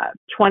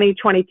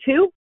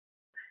 2022.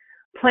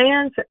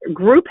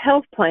 Group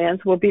health plans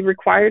will be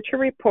required to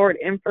report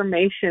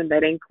information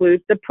that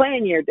includes the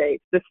plan year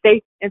dates, the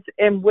states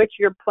in which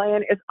your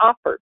plan is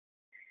offered,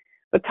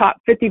 the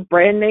top 50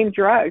 brand name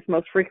drugs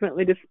most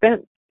frequently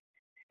dispensed,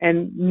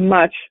 and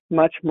much,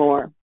 much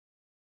more.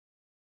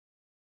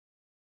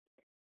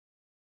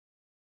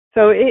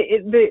 So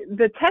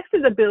the text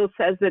of the bill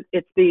says that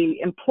it's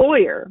the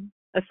employer,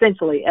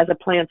 essentially, as a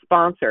plan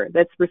sponsor,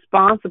 that's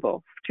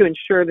responsible to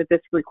ensure that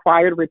this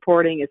required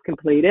reporting is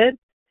completed.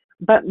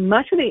 But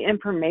much of the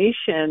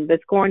information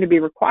that's going to be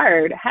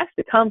required has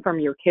to come from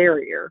your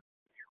carrier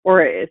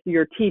or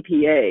your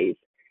TPAs.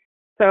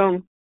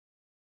 So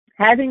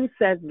having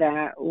said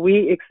that,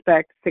 we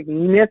expect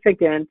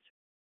significant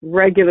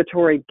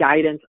regulatory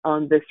guidance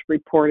on this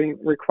reporting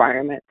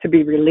requirement to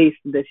be released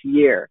this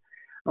year.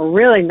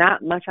 Really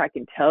not much I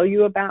can tell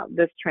you about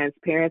this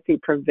transparency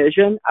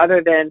provision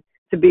other than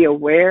to be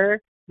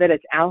aware that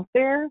it's out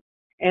there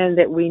and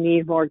that we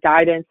need more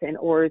guidance in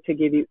order to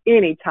give you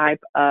any type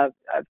of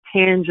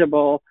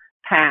tangible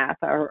path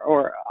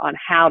or on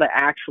how to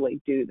actually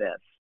do this.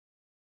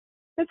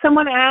 And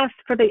someone asked,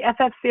 for the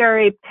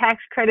FFCRA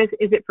tax credits,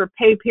 is it for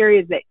pay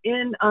periods that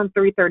end on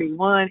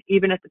 3/31,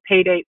 even if the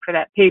pay date for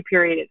that pay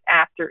period is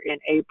after in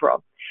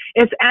April?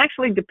 It's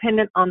actually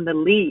dependent on the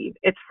leave.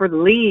 It's for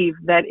leave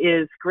that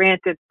is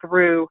granted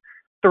through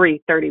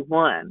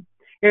 3/31.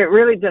 It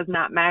really does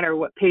not matter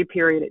what pay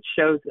period it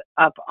shows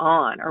up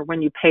on or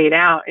when you pay it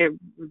out.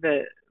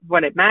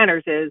 What it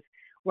matters is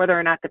whether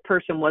or not the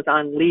person was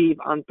on leave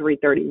on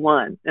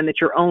 3/31 and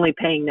that you're only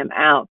paying them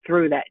out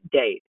through that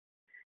date.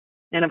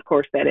 And of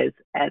course, that is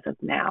as of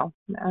now.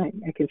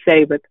 I can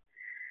say with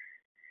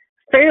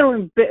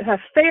a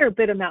fair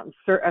bit amount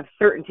of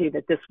certainty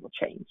that this will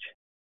change.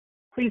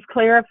 Please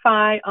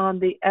clarify on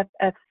the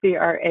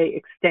FFCRA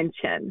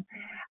extension.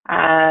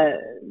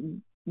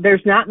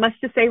 There's not much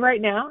to say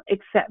right now,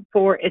 except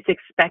for it's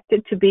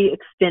expected to be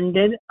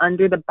extended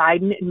under the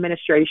Biden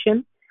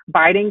administration.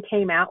 Biden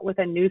came out with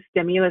a new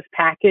stimulus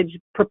package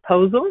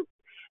proposal,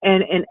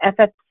 and an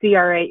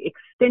FFCRA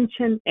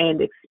extension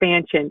and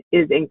expansion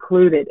is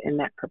included in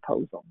that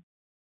proposal.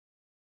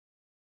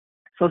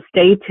 So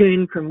stay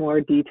tuned for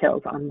more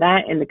details on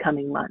that in the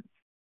coming months.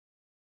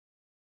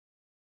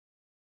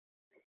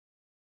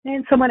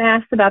 And someone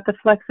asked about the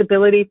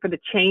flexibility for the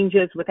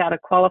changes without a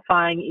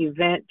qualifying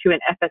event to an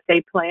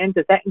FSA plan.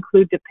 Does that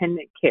include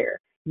dependent care?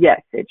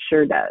 Yes, it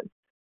sure does.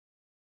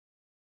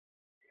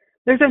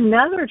 There's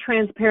another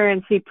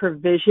transparency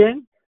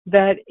provision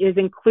that is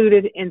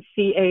included in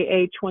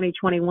CAA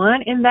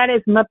 2021, and that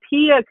is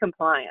MAPIA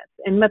compliance.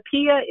 And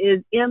MAPIA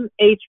is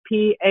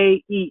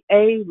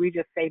MHPAEA. We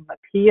just say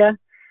MAPIA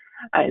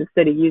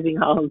instead of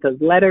using all of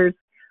those letters.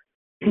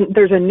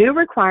 There's a new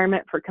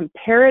requirement for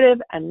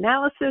comparative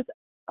analysis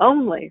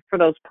only for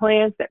those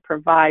plans that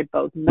provide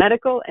both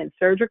medical and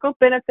surgical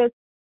benefits,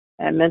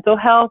 and mental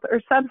health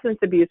or substance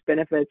abuse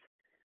benefits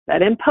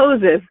that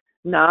imposes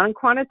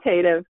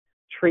non-quantitative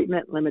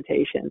treatment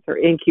limitations, or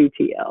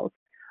NQTLs.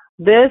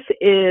 This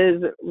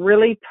is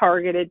really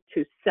targeted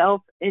to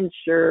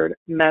self-insured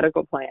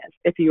medical plans.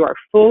 If you are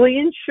fully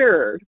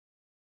insured,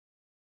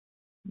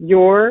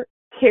 your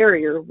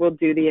carrier will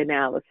do the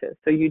analysis,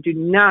 so you do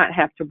not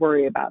have to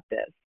worry about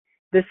this.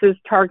 This is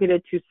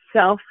targeted to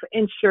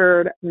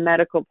self-insured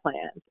medical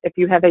plans. If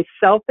you have a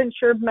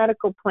self-insured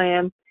medical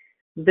plan,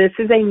 this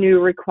is a new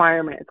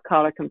requirement. It's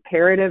called a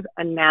comparative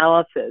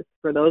analysis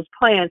for those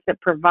plans that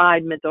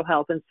provide mental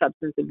health and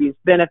substance abuse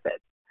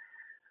benefits.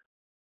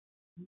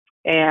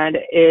 And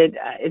it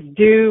is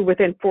due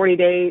within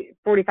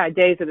 45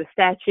 days of the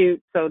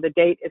statute, so the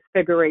date is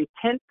February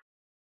 10th.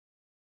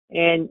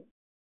 And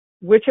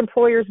which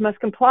employers must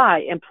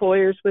comply?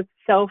 Employers with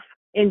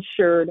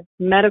self-insured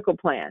medical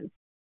plans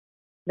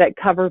that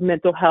cover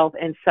mental health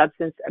and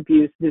substance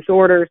abuse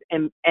disorders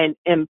and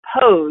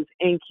impose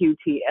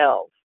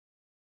NQTLs.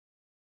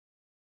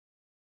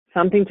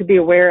 Something to be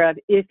aware of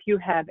if you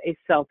have a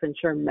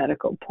self-insured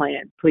medical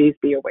plan. Please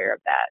be aware of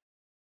that.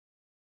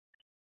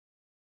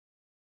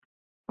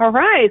 All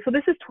right, so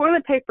this is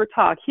Toilet Paper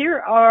Talk. Here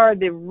are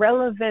the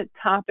relevant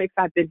topics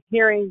I've been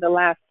hearing the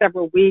last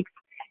several weeks.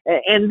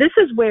 And this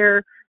is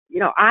where,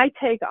 I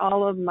take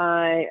all of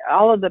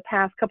the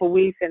past couple of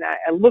weeks and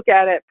I look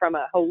at it from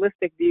a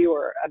holistic view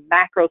or a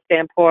macro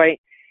standpoint.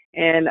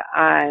 And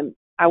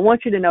I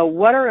want you to know,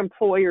 what are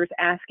employers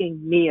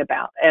asking me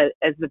about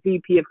as the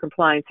VP of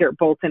Compliance here at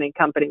Bolton &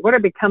 Company? What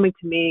are they coming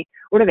to me?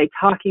 What are they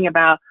talking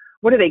about?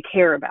 What do they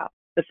care about,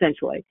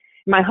 essentially?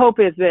 My hope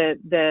is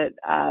that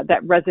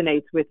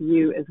resonates with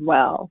you as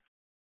well.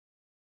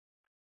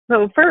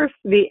 So first,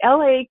 the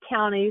LA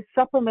County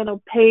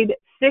Supplemental Paid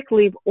Sick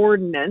Leave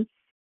Ordinance,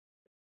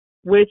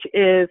 which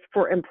is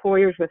for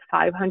employers with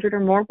 500 or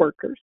more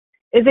workers,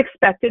 is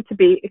expected to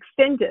be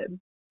extended.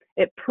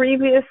 It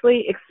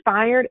previously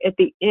expired at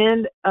the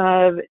end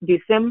of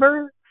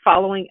December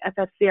following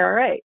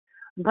FFCRA,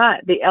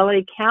 but the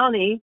LA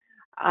County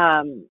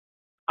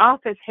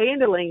office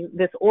handling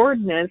this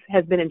ordinance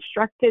has been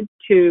instructed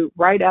to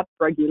write up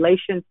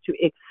regulations to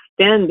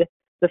extend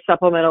the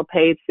Supplemental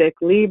Paid Sick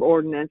Leave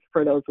Ordinance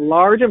for those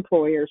large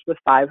employers with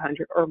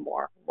 500 or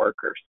more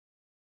workers.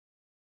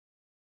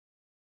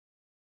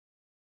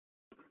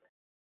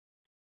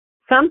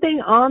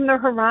 Something on the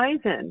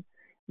horizon.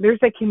 There's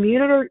a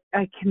commuter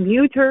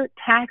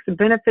tax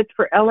benefits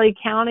for LA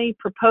County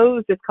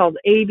proposed. It's called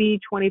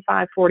AB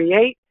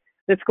 2548.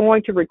 That's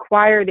going to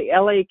require the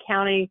LA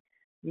County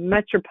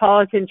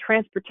Metropolitan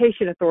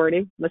Transportation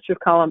Authority, let's just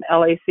call them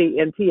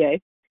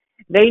LACMTA.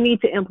 They need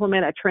to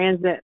implement a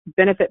transit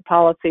benefit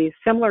policy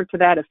similar to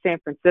that of San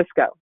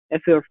Francisco.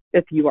 If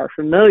you are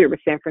familiar with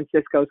San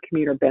Francisco's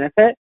commuter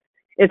benefit,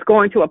 it's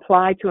going to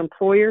apply to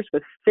employers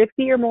with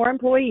 50 or more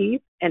employees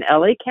in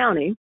LA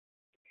County.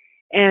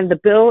 And the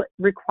bill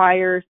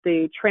requires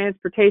the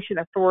Transportation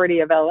Authority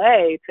of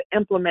LA to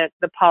implement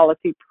the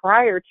policy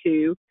prior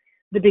to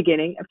the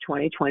beginning of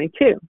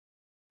 2022.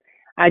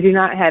 I do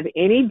not have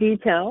any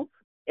details.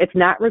 It's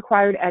not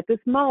required at this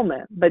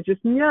moment, but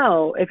just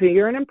know if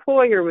you're an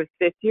employer with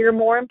 50 or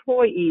more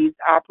employees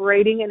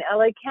operating in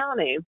LA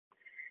County,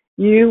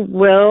 you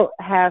will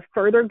have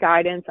further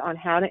guidance on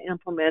how to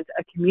implement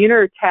a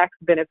commuter tax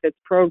benefits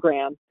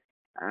program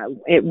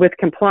with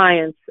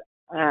compliance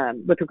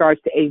with regards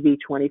to AB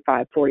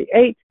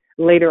 2548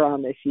 later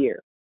on this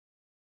year.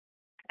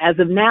 As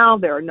of now,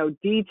 there are no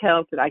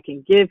details that I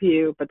can give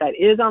you, but that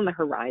is on the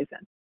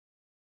horizon.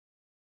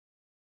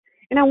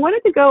 And I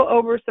wanted to go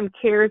over some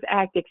CARES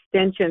Act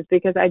extensions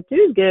because I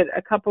do get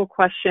a couple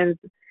questions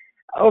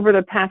over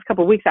the past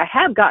couple of weeks. I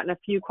have gotten a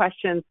few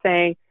questions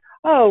saying,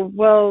 oh,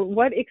 well,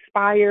 what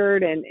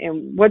expired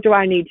and what do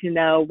I need to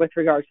know with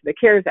regards to the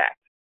CARES Act?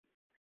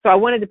 So I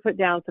wanted to put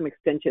down some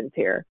extensions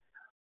here.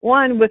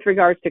 One, with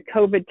regards to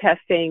COVID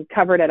testing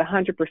covered at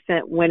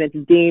 100% when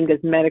it's deemed as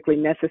medically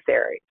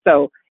necessary.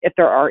 So if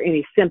there are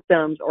any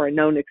symptoms or a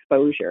known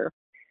exposure.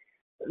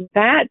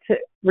 That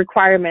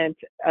requirement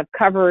of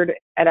covered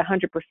at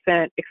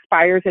 100%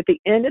 expires at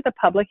the end of the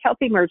public health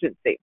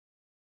emergency.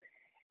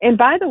 And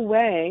by the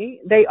way,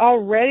 they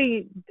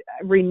already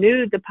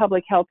renewed the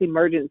public health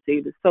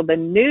emergency. So the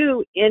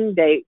new end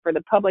date for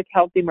the public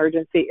health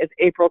emergency is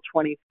April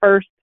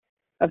 21st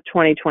of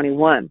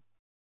 2021.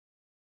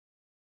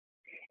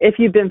 If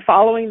you've been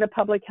following the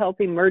public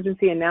health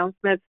emergency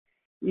announcements,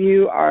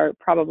 you are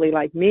probably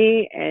like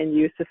me and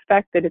you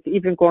suspect that it's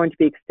even going to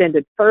be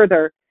extended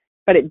further.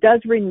 But it does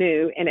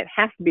renew, and it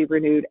has to be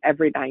renewed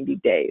every 90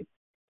 days.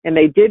 And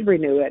they did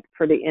renew it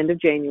for the end of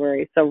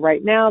January. So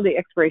right now, the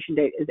expiration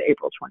date is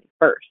April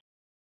 21st.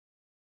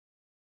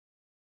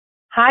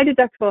 High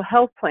deductible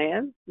health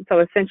plans,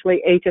 so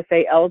essentially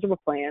HSA eligible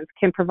plans,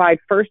 can provide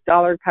first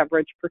dollar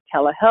coverage for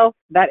telehealth.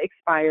 That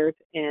expires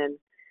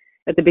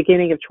at the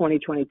beginning of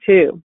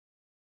 2022.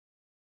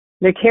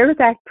 The CARES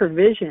Act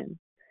provision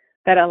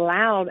that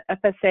allowed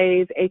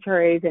FSAs,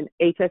 HRAs, and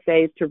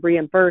HSAs to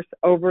reimburse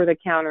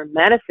over-the-counter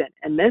medicine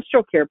and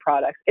menstrual care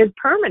products is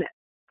permanent.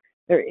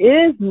 There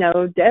is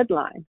no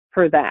deadline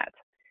for that.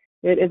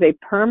 It is a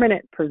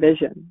permanent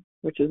provision,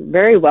 which is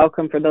very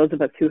welcome for those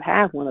of us who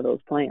have one of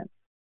those plans.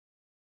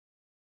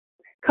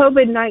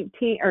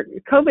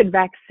 COVID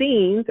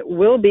vaccines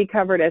will be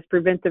covered as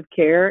preventive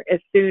care as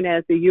soon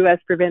as the U.S.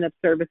 Preventive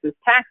Services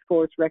Task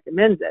Force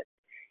recommends it.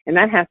 And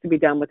that has to be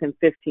done within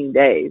 15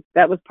 days.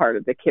 That was part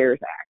of the CARES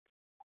Act.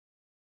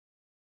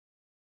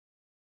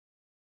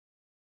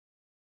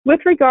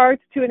 With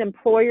regards to an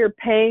employer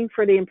paying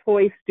for the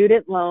employee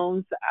student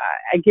loans,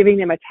 giving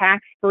them a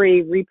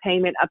tax-free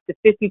repayment up to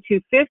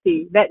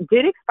 $5,250, that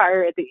did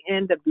expire at the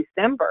end of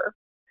December.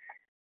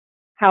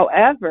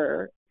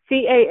 However,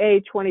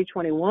 CAA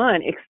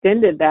 2021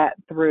 extended that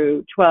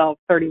through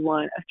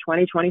 12/31 of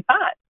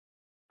 2025.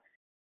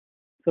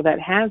 So that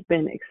has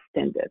been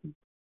extended.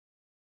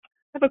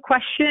 I have a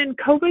question.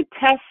 COVID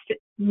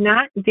tests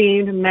not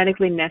deemed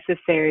medically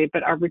necessary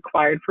but are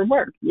required for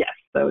work. Yes,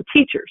 so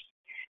teachers,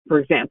 for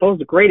example,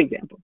 is a great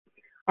example,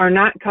 are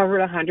not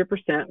covered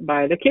 100%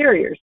 by the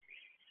carriers.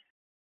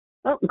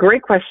 Oh,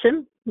 great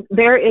question.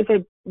 There is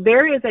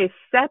a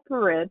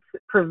separate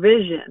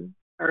provision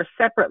or a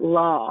separate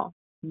law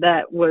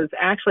that was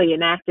actually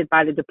enacted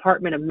by the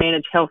Department of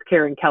Managed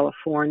Healthcare in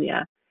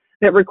California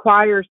that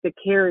requires the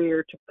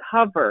carrier to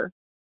cover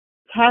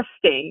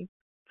testing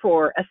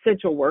for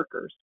essential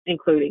workers,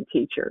 including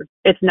teachers.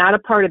 It's not a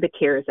part of the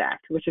CARES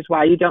Act, which is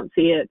why you don't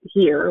see it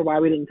here or why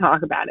we didn't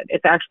talk about it.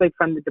 It's actually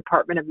from the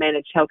Department of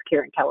Managed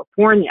Healthcare in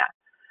California.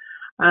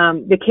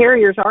 The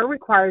carriers are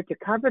required to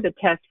cover the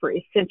test for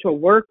essential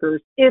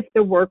workers if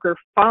the worker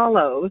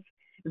follows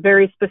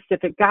very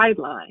specific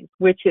guidelines,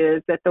 which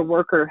is that the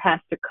worker has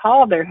to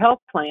call their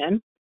health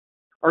plan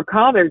or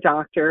call their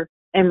doctor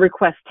and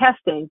request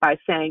testing by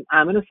saying,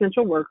 I'm an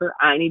essential worker,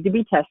 I need to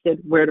be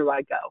tested, where do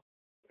I go?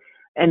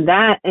 And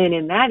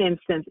in that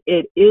instance,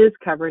 it is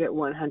covered at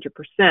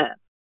 100%.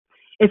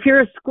 If you're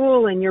a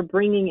school and you're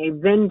bringing a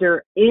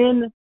vendor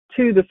into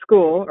the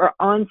school or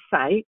on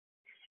site,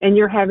 and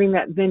you're having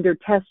that vendor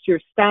test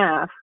your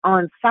staff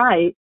on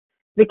site,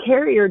 the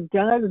carrier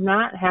does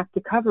not have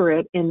to cover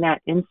it in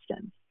that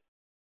instance.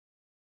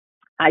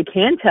 I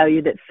can tell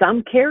you that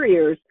some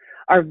carriers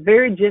are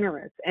very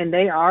generous and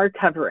they are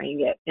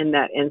covering it in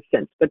that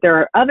instance, but there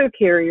are other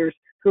carriers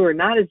who are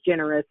not as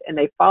generous and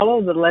they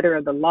follow the letter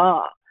of the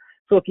law.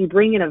 So if you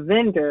bring in a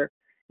vendor,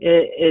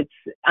 it's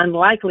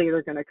unlikely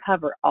they're going to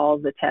cover all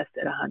the tests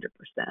at 100%.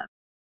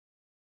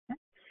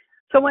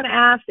 Someone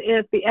asked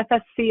if the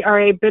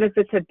FSCRA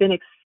benefits have been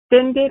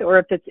extended or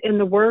if it's in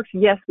the works.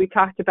 Yes, we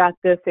talked about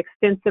this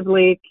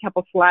extensively a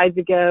couple slides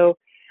ago.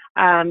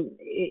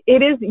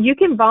 It is, you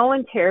can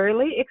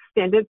voluntarily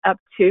extend it up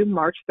to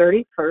March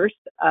 31st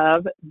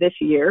of this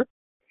year.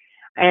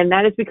 And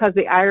that is because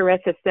the IRS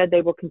has said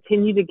they will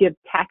continue to give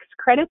tax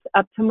credits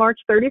up to March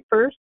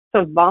 31st.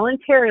 So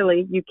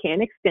voluntarily, you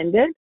can extend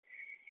it.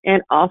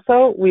 And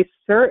also, we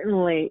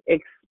certainly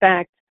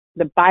expect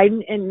the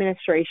Biden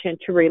administration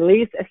to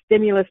release a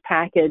stimulus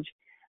package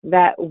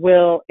that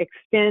will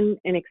extend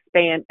and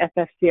expand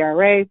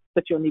FSCRA,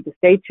 but you'll need to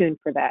stay tuned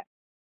for that.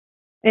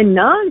 In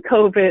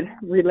non-COVID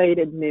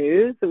related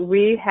news,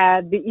 we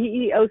had the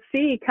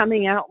EEOC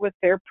coming out with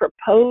their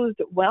proposed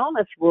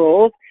wellness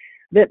rules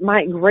that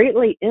might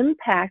greatly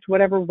impact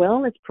whatever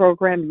wellness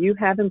program you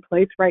have in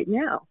place right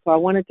now. So I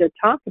wanted to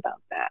talk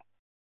about that.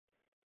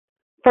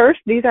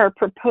 First, these are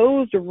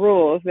proposed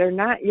rules. They're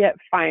not yet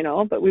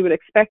final, but we would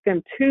expect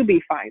them to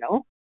be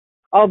final,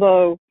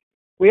 although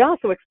we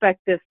also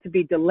expect this to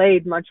be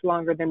delayed much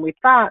longer than we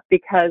thought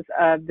because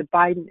of the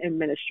Biden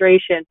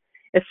administration.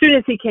 As soon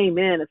as he came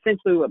in,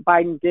 essentially what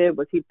Biden did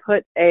was he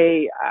put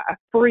a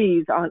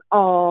freeze on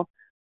all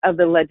of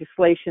the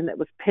legislation that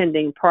was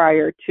pending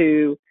prior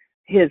to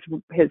his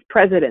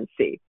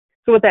presidency.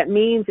 So what that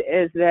means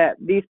is that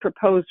these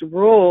proposed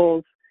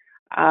rules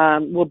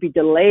will be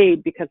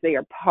delayed because they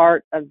are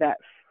part of that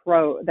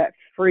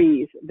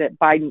freeze that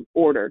Biden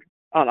ordered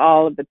on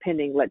all of the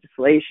pending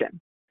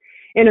legislation.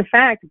 And in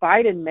fact,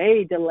 Biden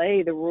may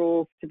delay the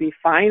rules to be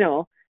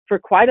final for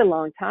quite a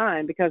long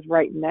time because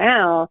right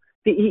now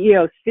the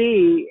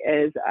EEOC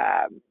is,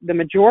 the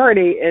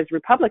majority is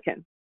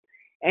Republican.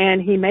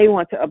 And he may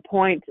want to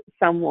appoint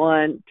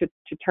someone to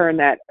turn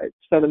that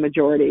so the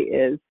majority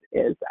is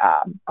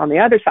on the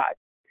other side.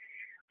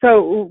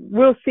 So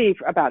we'll see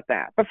about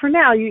that. But for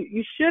now,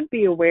 you should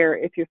be aware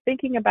if you're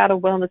thinking about a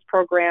wellness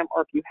program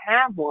or if you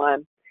have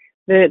one,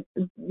 that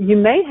you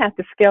may have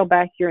to scale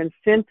back your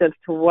incentives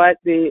to what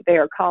they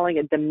are calling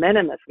a de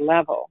minimis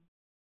level.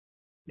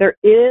 There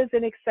is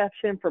an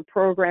exception for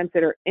programs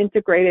that are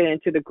integrated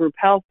into the group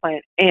health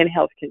plan and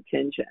health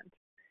contingent.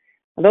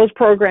 Those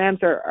programs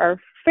are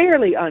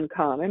fairly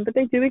uncommon, but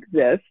they do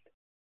exist.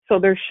 So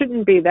there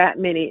shouldn't be that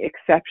many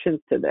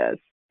exceptions to this.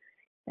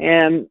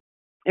 And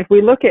if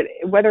we look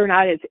at whether or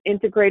not it's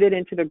integrated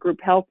into the group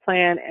health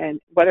plan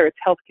and whether it's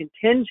health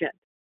contingent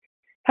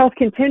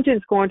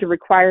is going to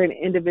require an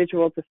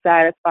individual to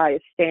satisfy a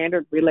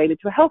standard related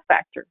to a health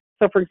factor.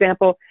 So for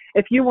example,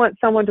 if you want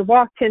someone to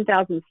walk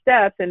 10,000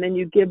 steps and then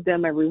you give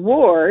them a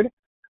reward,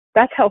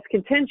 that's health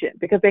contingent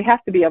because they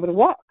have to be able to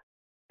walk.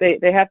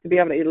 They have to be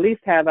able to at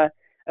least have a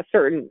a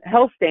certain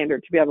health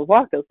standard to be able to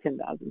walk those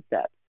 10,000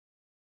 steps.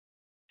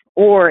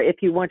 Or if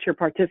you want your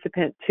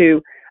participant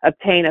to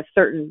obtain a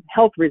certain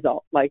health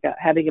result, like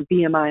having a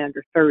BMI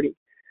under 30,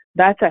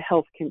 that's a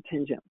health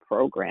contingent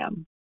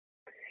program.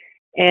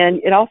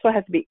 And it also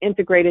has to be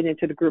integrated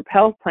into the group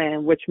health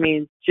plan, which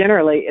means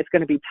generally it's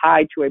going to be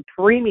tied to a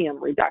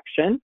premium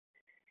reduction.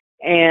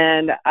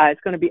 And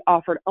it's going to be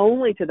offered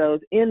only to those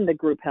in the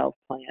group health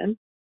plan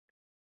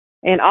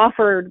and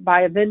offered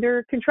by a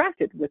vendor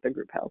contracted with the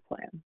group health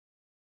plan.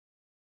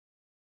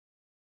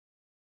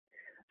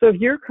 So if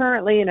you're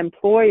currently an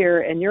employer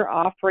and you're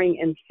offering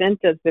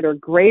incentives that are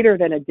greater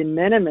than a de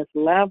minimis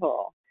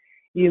level,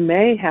 you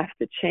may have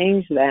to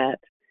change that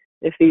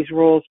if these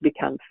rules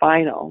become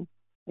final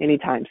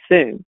anytime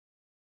soon.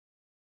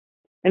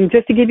 And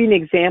just to give you an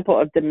example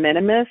of de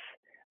minimis,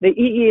 the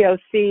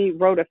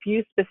EEOC wrote a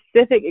few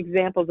specific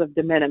examples of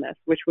de minimis,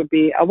 which would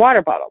be a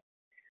water bottle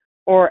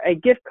or a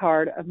gift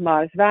card of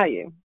modest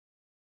value.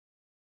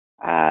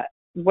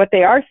 What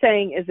they are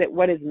saying is that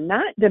what is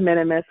not de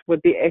minimis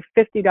would be a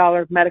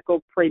 $50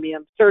 medical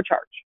premium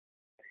surcharge.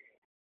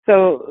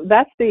 So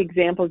that's the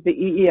examples the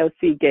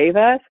EEOC gave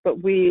us,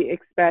 but we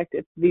expect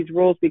if these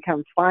rules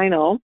become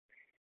final,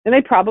 and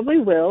they probably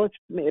will,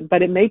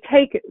 but it may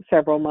take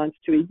several months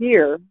to a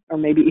year, or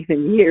maybe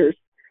even years,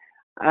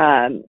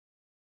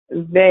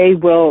 they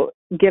will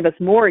give us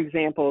more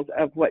examples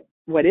of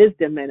what is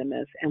de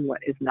minimis and what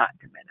is not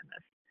de minimis.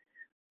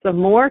 So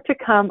more to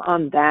come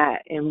on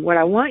that. And what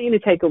I want you to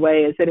take away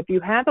is that if you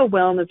have a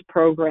wellness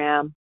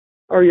program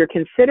or you're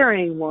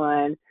considering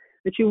one,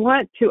 that you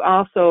want to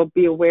also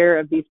be aware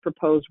of these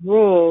proposed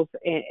rules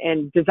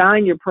and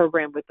design your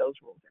program with those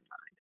rules in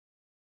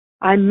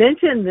mind. I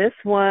mentioned this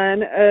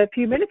one a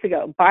few minutes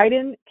ago.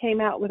 Biden came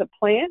out with a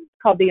plan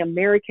called the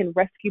American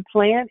Rescue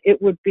Plan.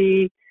 It would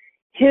be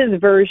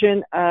his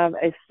version of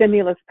a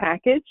stimulus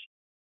package.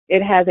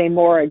 It has a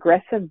more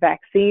aggressive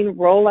vaccine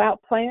rollout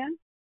plan.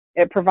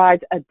 It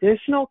provides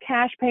additional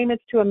cash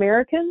payments to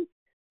Americans,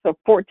 so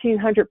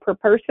 $1,400 per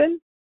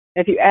person.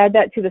 If you add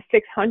that to the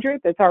 $600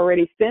 that's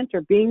already sent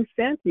or being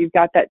sent, you've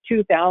got that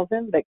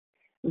 $2,000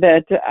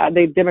 that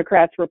the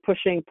Democrats were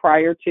pushing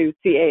prior to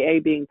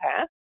CAA being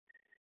passed.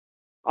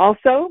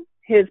 Also,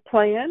 his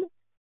plan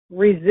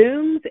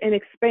resumes and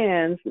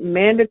expands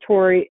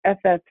mandatory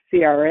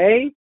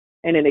FFCRA,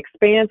 and it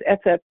expands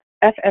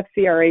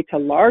FFCRA to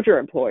larger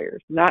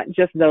employers, not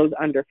just those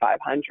under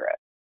 500.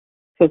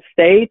 So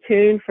stay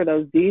tuned for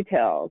those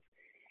details.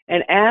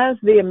 And as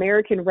the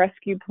American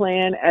Rescue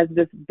Plan, as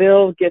this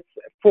bill gets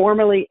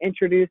formally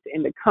introduced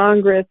into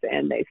Congress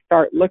and they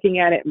start looking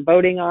at it and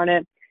voting on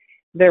it,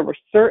 there will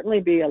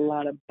certainly be a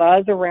lot of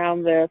buzz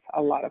around this,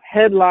 a lot of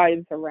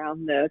headlines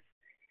around this.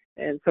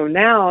 And so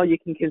now you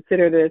can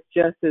consider this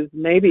just as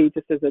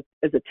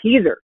a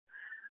teaser.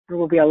 There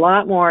will be a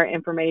lot more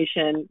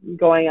information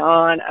going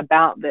on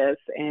about this.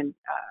 And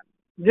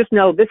just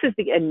know this is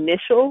the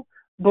initial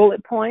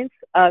bullet points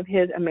of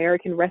his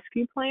American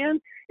Rescue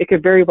Plan. It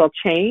could very well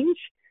change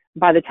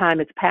by the time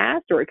it's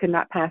passed, or it could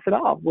not pass at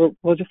all.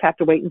 We'll just have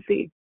to wait and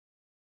see.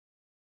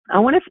 I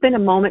want to spend a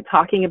moment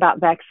talking about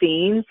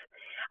vaccines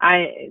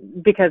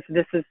because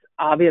this is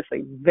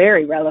obviously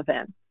very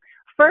relevant.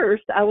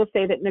 First, I will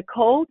say that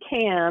Nicole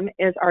Cam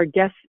is our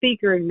guest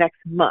speaker next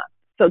month.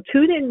 So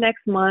tune in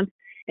next month,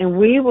 and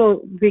we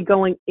will be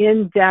going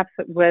in depth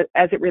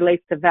as it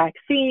relates to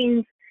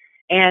vaccines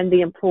and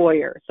the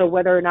employer. So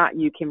whether or not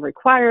you can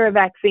require a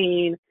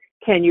vaccine,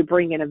 can you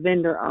bring in a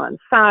vendor on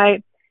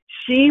site?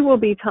 She will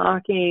be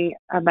talking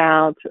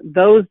about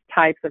those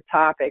types of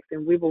topics,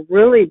 and we will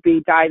really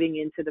be diving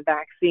into the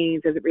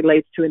vaccines as it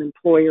relates to an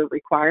employer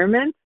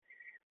requirement.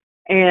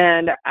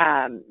 And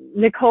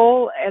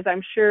Nicole, as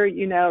I'm sure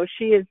you know,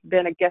 she has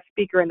been a guest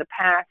speaker in the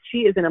past. She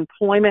is an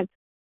employment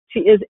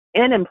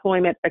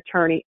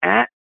attorney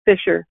at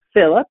Fisher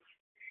Phillips,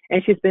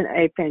 and she's been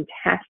a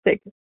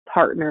fantastic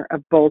partner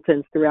of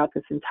Bolton's throughout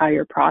this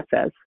entire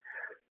process.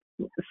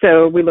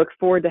 So we look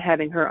forward to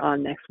having her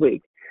on next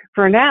week.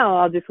 For now,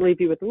 I'll just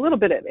leave you with a little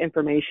bit of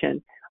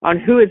information on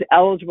who is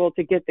eligible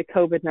to get the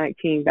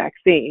COVID-19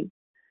 vaccine.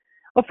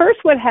 Well, first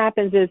what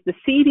happens is the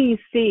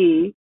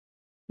CDC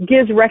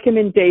gives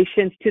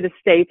recommendations to the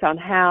states on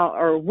how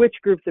or which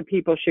groups of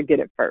people should get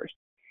it first.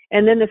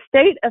 And then the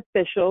state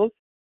officials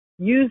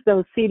use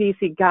those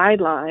CDC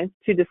guidelines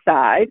to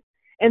decide,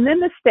 and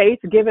then the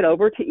states give it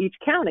over to each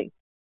county.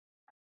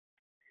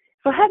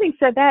 So having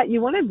said that,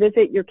 you want to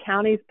visit your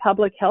county's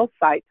public health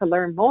site to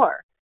learn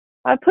more.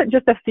 I put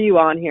just a few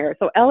on here.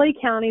 So LA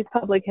County's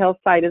public health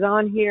site is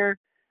on here.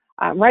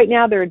 Right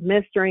now they're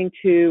administering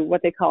to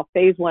what they call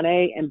phase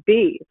 1A and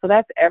B. So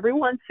that's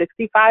everyone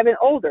 65 and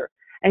older.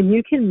 And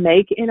you can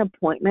make an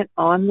appointment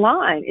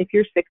online if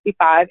you're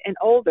 65 and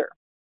older.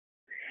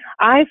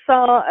 I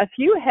saw a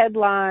few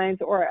headlines,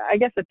 or I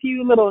guess a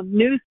few little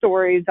news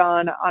stories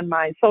on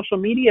my social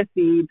media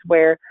feeds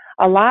where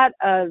a lot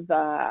of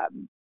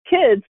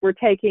kids were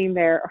taking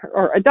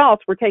or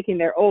adults were taking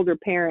their older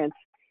parents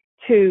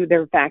to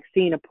their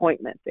vaccine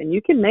appointments. And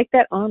you can make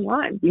that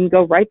online. You can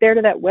go right there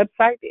to that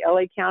website, the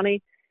LA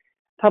County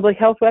Public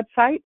Health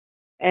website,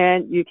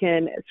 and you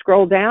can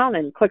scroll down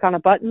and click on a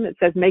button that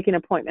says make an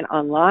appointment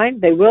online.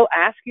 They will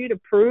ask you to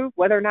prove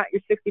whether or not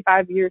you're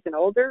 65 years and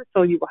older,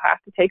 so you will have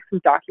to take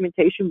some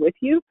documentation with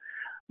you,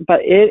 but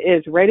it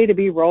is ready to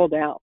be rolled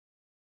out.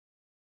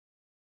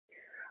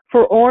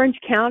 For Orange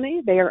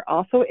County, they are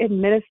also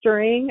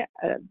administering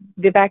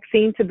the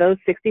vaccine to those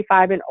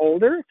 65 and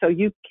older, so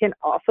you can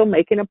also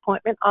make an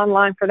appointment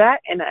online for that,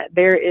 and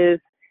there is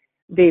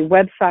the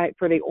website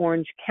for the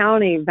Orange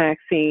County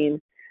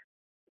vaccine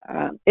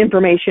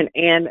information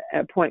and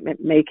appointment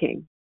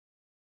making.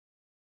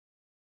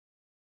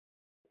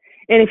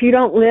 And if you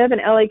don't live in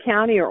LA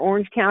County or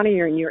Orange County,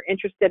 and you're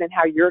interested in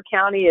how your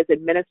county is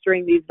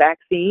administering these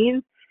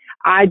vaccines,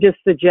 I just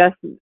suggest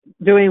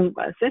doing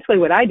essentially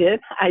what I did.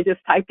 I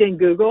just typed in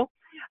Google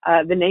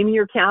the name of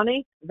your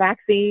county,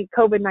 vaccine,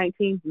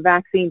 COVID-19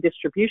 vaccine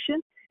distribution.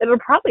 It'll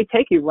probably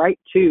take you right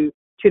to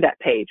that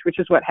page, which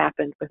is what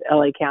happened with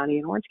LA County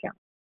and Orange County.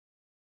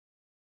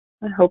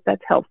 I hope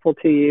that's helpful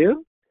to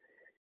you.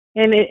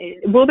 And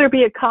will there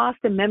be a cost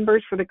to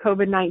members for the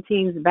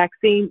COVID-19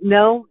 vaccine?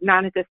 No,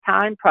 not at this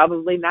time,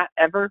 probably not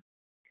ever.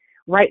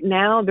 Right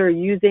now, the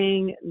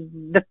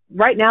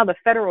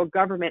federal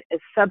government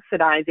is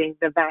subsidizing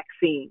the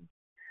vaccine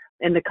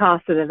and the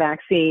cost of the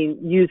vaccine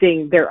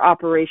using their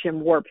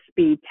Operation Warp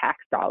Speed tax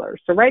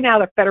dollars. So right now,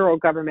 the federal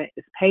government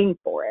is paying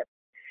for it.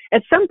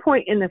 At some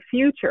point in the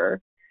future,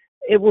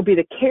 it will be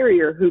the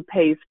carrier who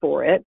pays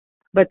for it,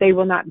 but they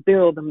will not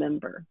bill the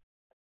member.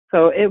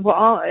 So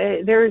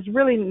there is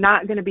really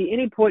not going to be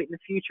any point in the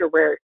future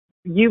where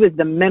you as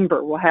the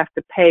member will have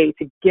to pay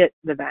to get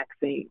the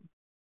vaccine.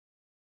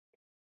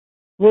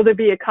 Will there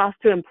be a cost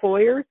to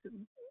employers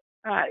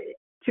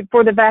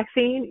for the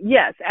vaccine?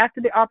 Yes. After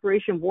the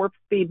Operation Warp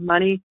Speed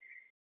money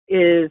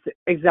is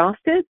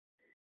exhausted,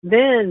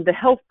 then the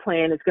health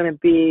plan is going to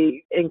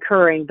be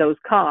incurring those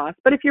costs.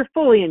 But if you're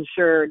fully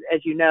insured,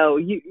 as you know,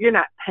 you're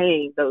not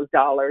paying those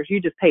dollars. You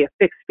just pay a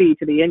fixed fee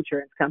to the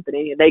insurance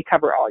company, and they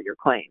cover all your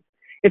claims.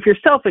 If you're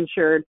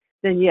self-insured,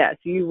 then yes,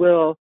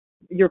 your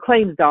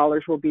claims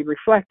dollars will be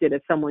reflected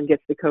if someone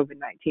gets the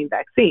COVID-19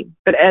 vaccine.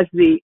 But as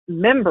the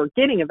member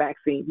getting a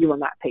vaccine, you will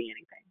not pay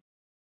anything.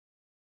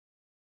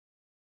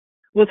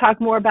 We'll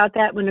talk more about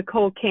that when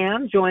Nicole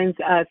Cam joins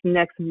us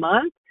next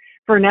month.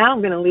 For now, I'm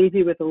going to leave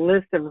you with a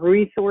list of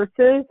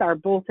resources, our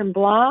bulletin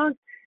blog.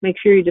 Make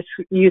sure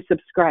you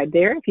subscribe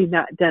there if you've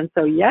not done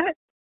so yet.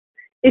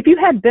 If you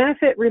have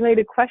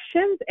benefit-related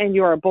questions and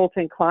you're a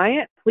Bolton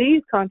client,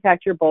 please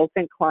contact your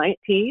Bolton client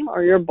team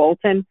or your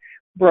Bolton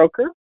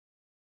broker.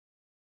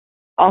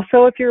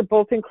 Also, if you're a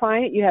Bolton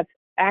client, you have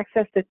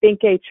access to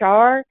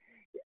ThinkHR.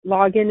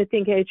 Log into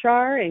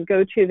ThinkHR and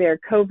go to their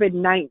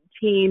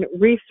COVID-19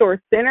 Resource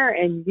Center,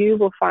 and you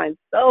will find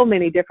so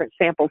many different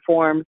sample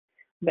forms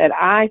that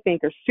I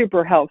think are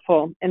super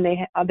helpful. And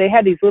they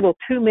have these little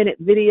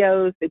 2-minute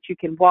videos that you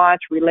can watch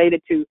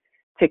related to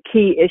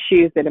key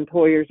issues that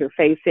employers are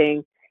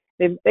facing.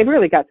 They've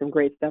really got some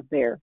great stuff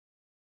there.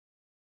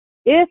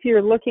 If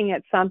you're looking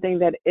at something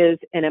that is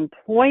an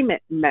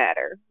employment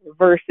matter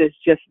versus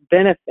just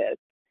benefits,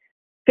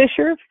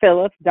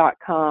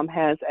 FisherPhillips.com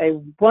has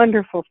a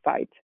wonderful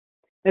site.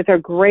 It's a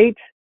great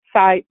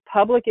site,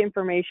 public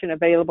information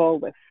available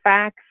with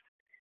facts,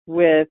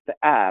 with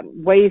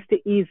ways to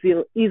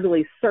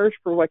easily search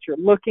for what you're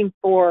looking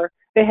for.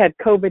 They had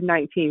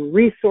COVID-19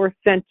 Resource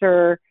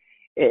Center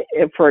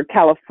for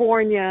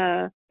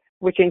California,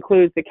 which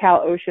includes the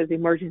Cal OSHA's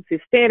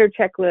Emergency Standard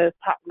Checklist,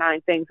 top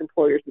 9 things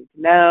employers need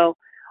to know,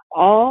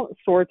 all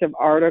sorts of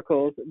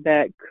articles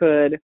that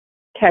could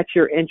catch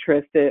your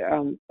interest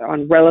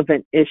on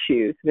relevant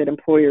issues that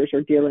employers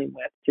are dealing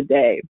with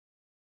today.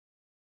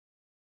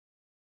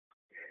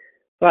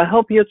 So I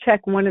hope you'll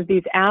check one of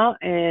these out.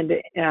 And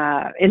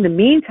in the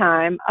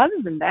meantime, other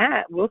than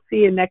that, we'll see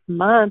you next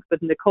month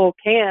with Nicole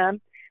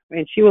Cam,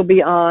 and she will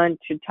be on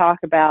to talk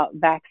about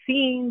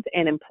vaccines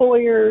and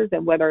employers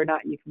and whether or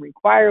not you can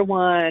require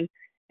one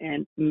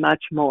and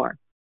much more.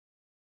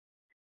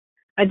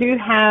 I do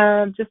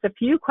have just a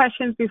few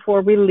questions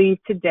before we leave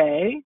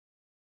today.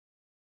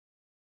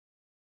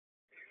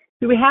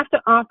 Do we have to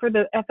offer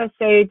the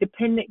FSA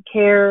dependent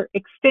care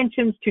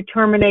extensions to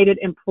terminated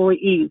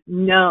employees?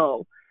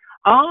 No.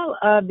 All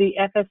of the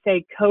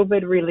FSA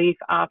COVID relief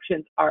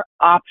options are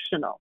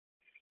optional.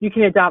 You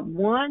can adopt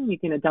one, you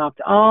can adopt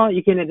all,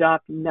 you can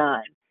adopt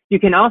none. You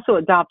can also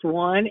adopt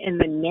one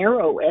and then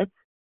narrow it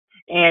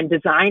and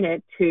design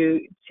it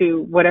to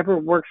whatever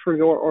works for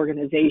your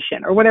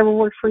organization or whatever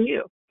works for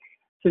you.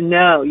 So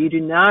no, you do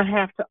not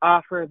have to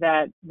offer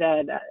that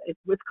it's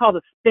what's called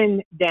a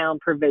spin down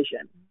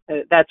provision.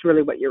 That's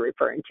really what you're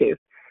referring to.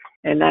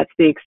 And that's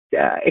the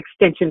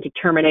extension to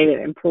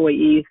terminated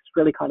employees. It's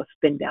really called a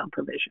spin down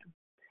provision.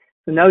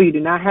 So no, you do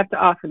not have to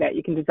offer that.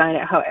 You can design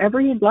it however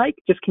you'd like.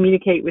 Just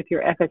communicate with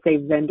your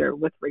FSA vendor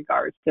with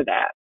regards to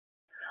that.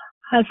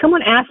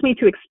 Someone asked me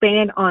to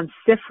expand on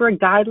CFRA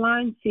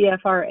guidelines,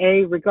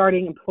 CFRA,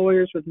 regarding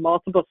employers with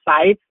multiple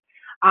sites.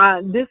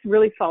 This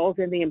really falls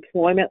in the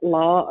employment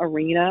law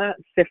arena.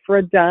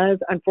 CFRA does.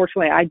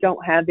 Unfortunately, I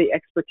don't have the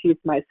expertise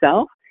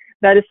myself.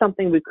 That is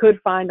something we could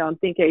find on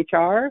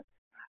ThinkHR.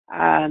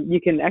 You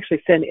can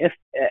actually send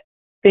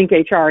Think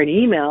HR an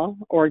email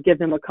or give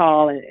them a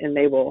call, and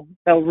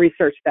they'll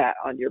research that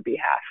on your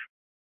behalf.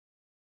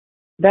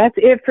 That's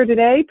it for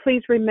today.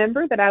 Please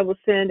remember that I will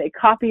send a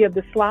copy of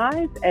the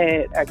slides,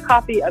 a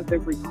copy of the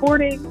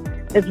recording,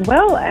 as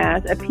well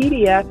as a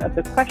PDF of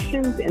the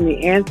questions and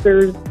the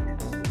answers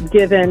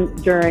given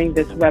during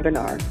this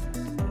webinar.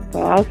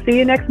 So I'll see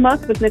you next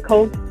month with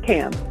Nicole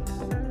Cam.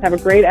 Have a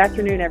great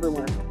afternoon,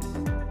 everyone.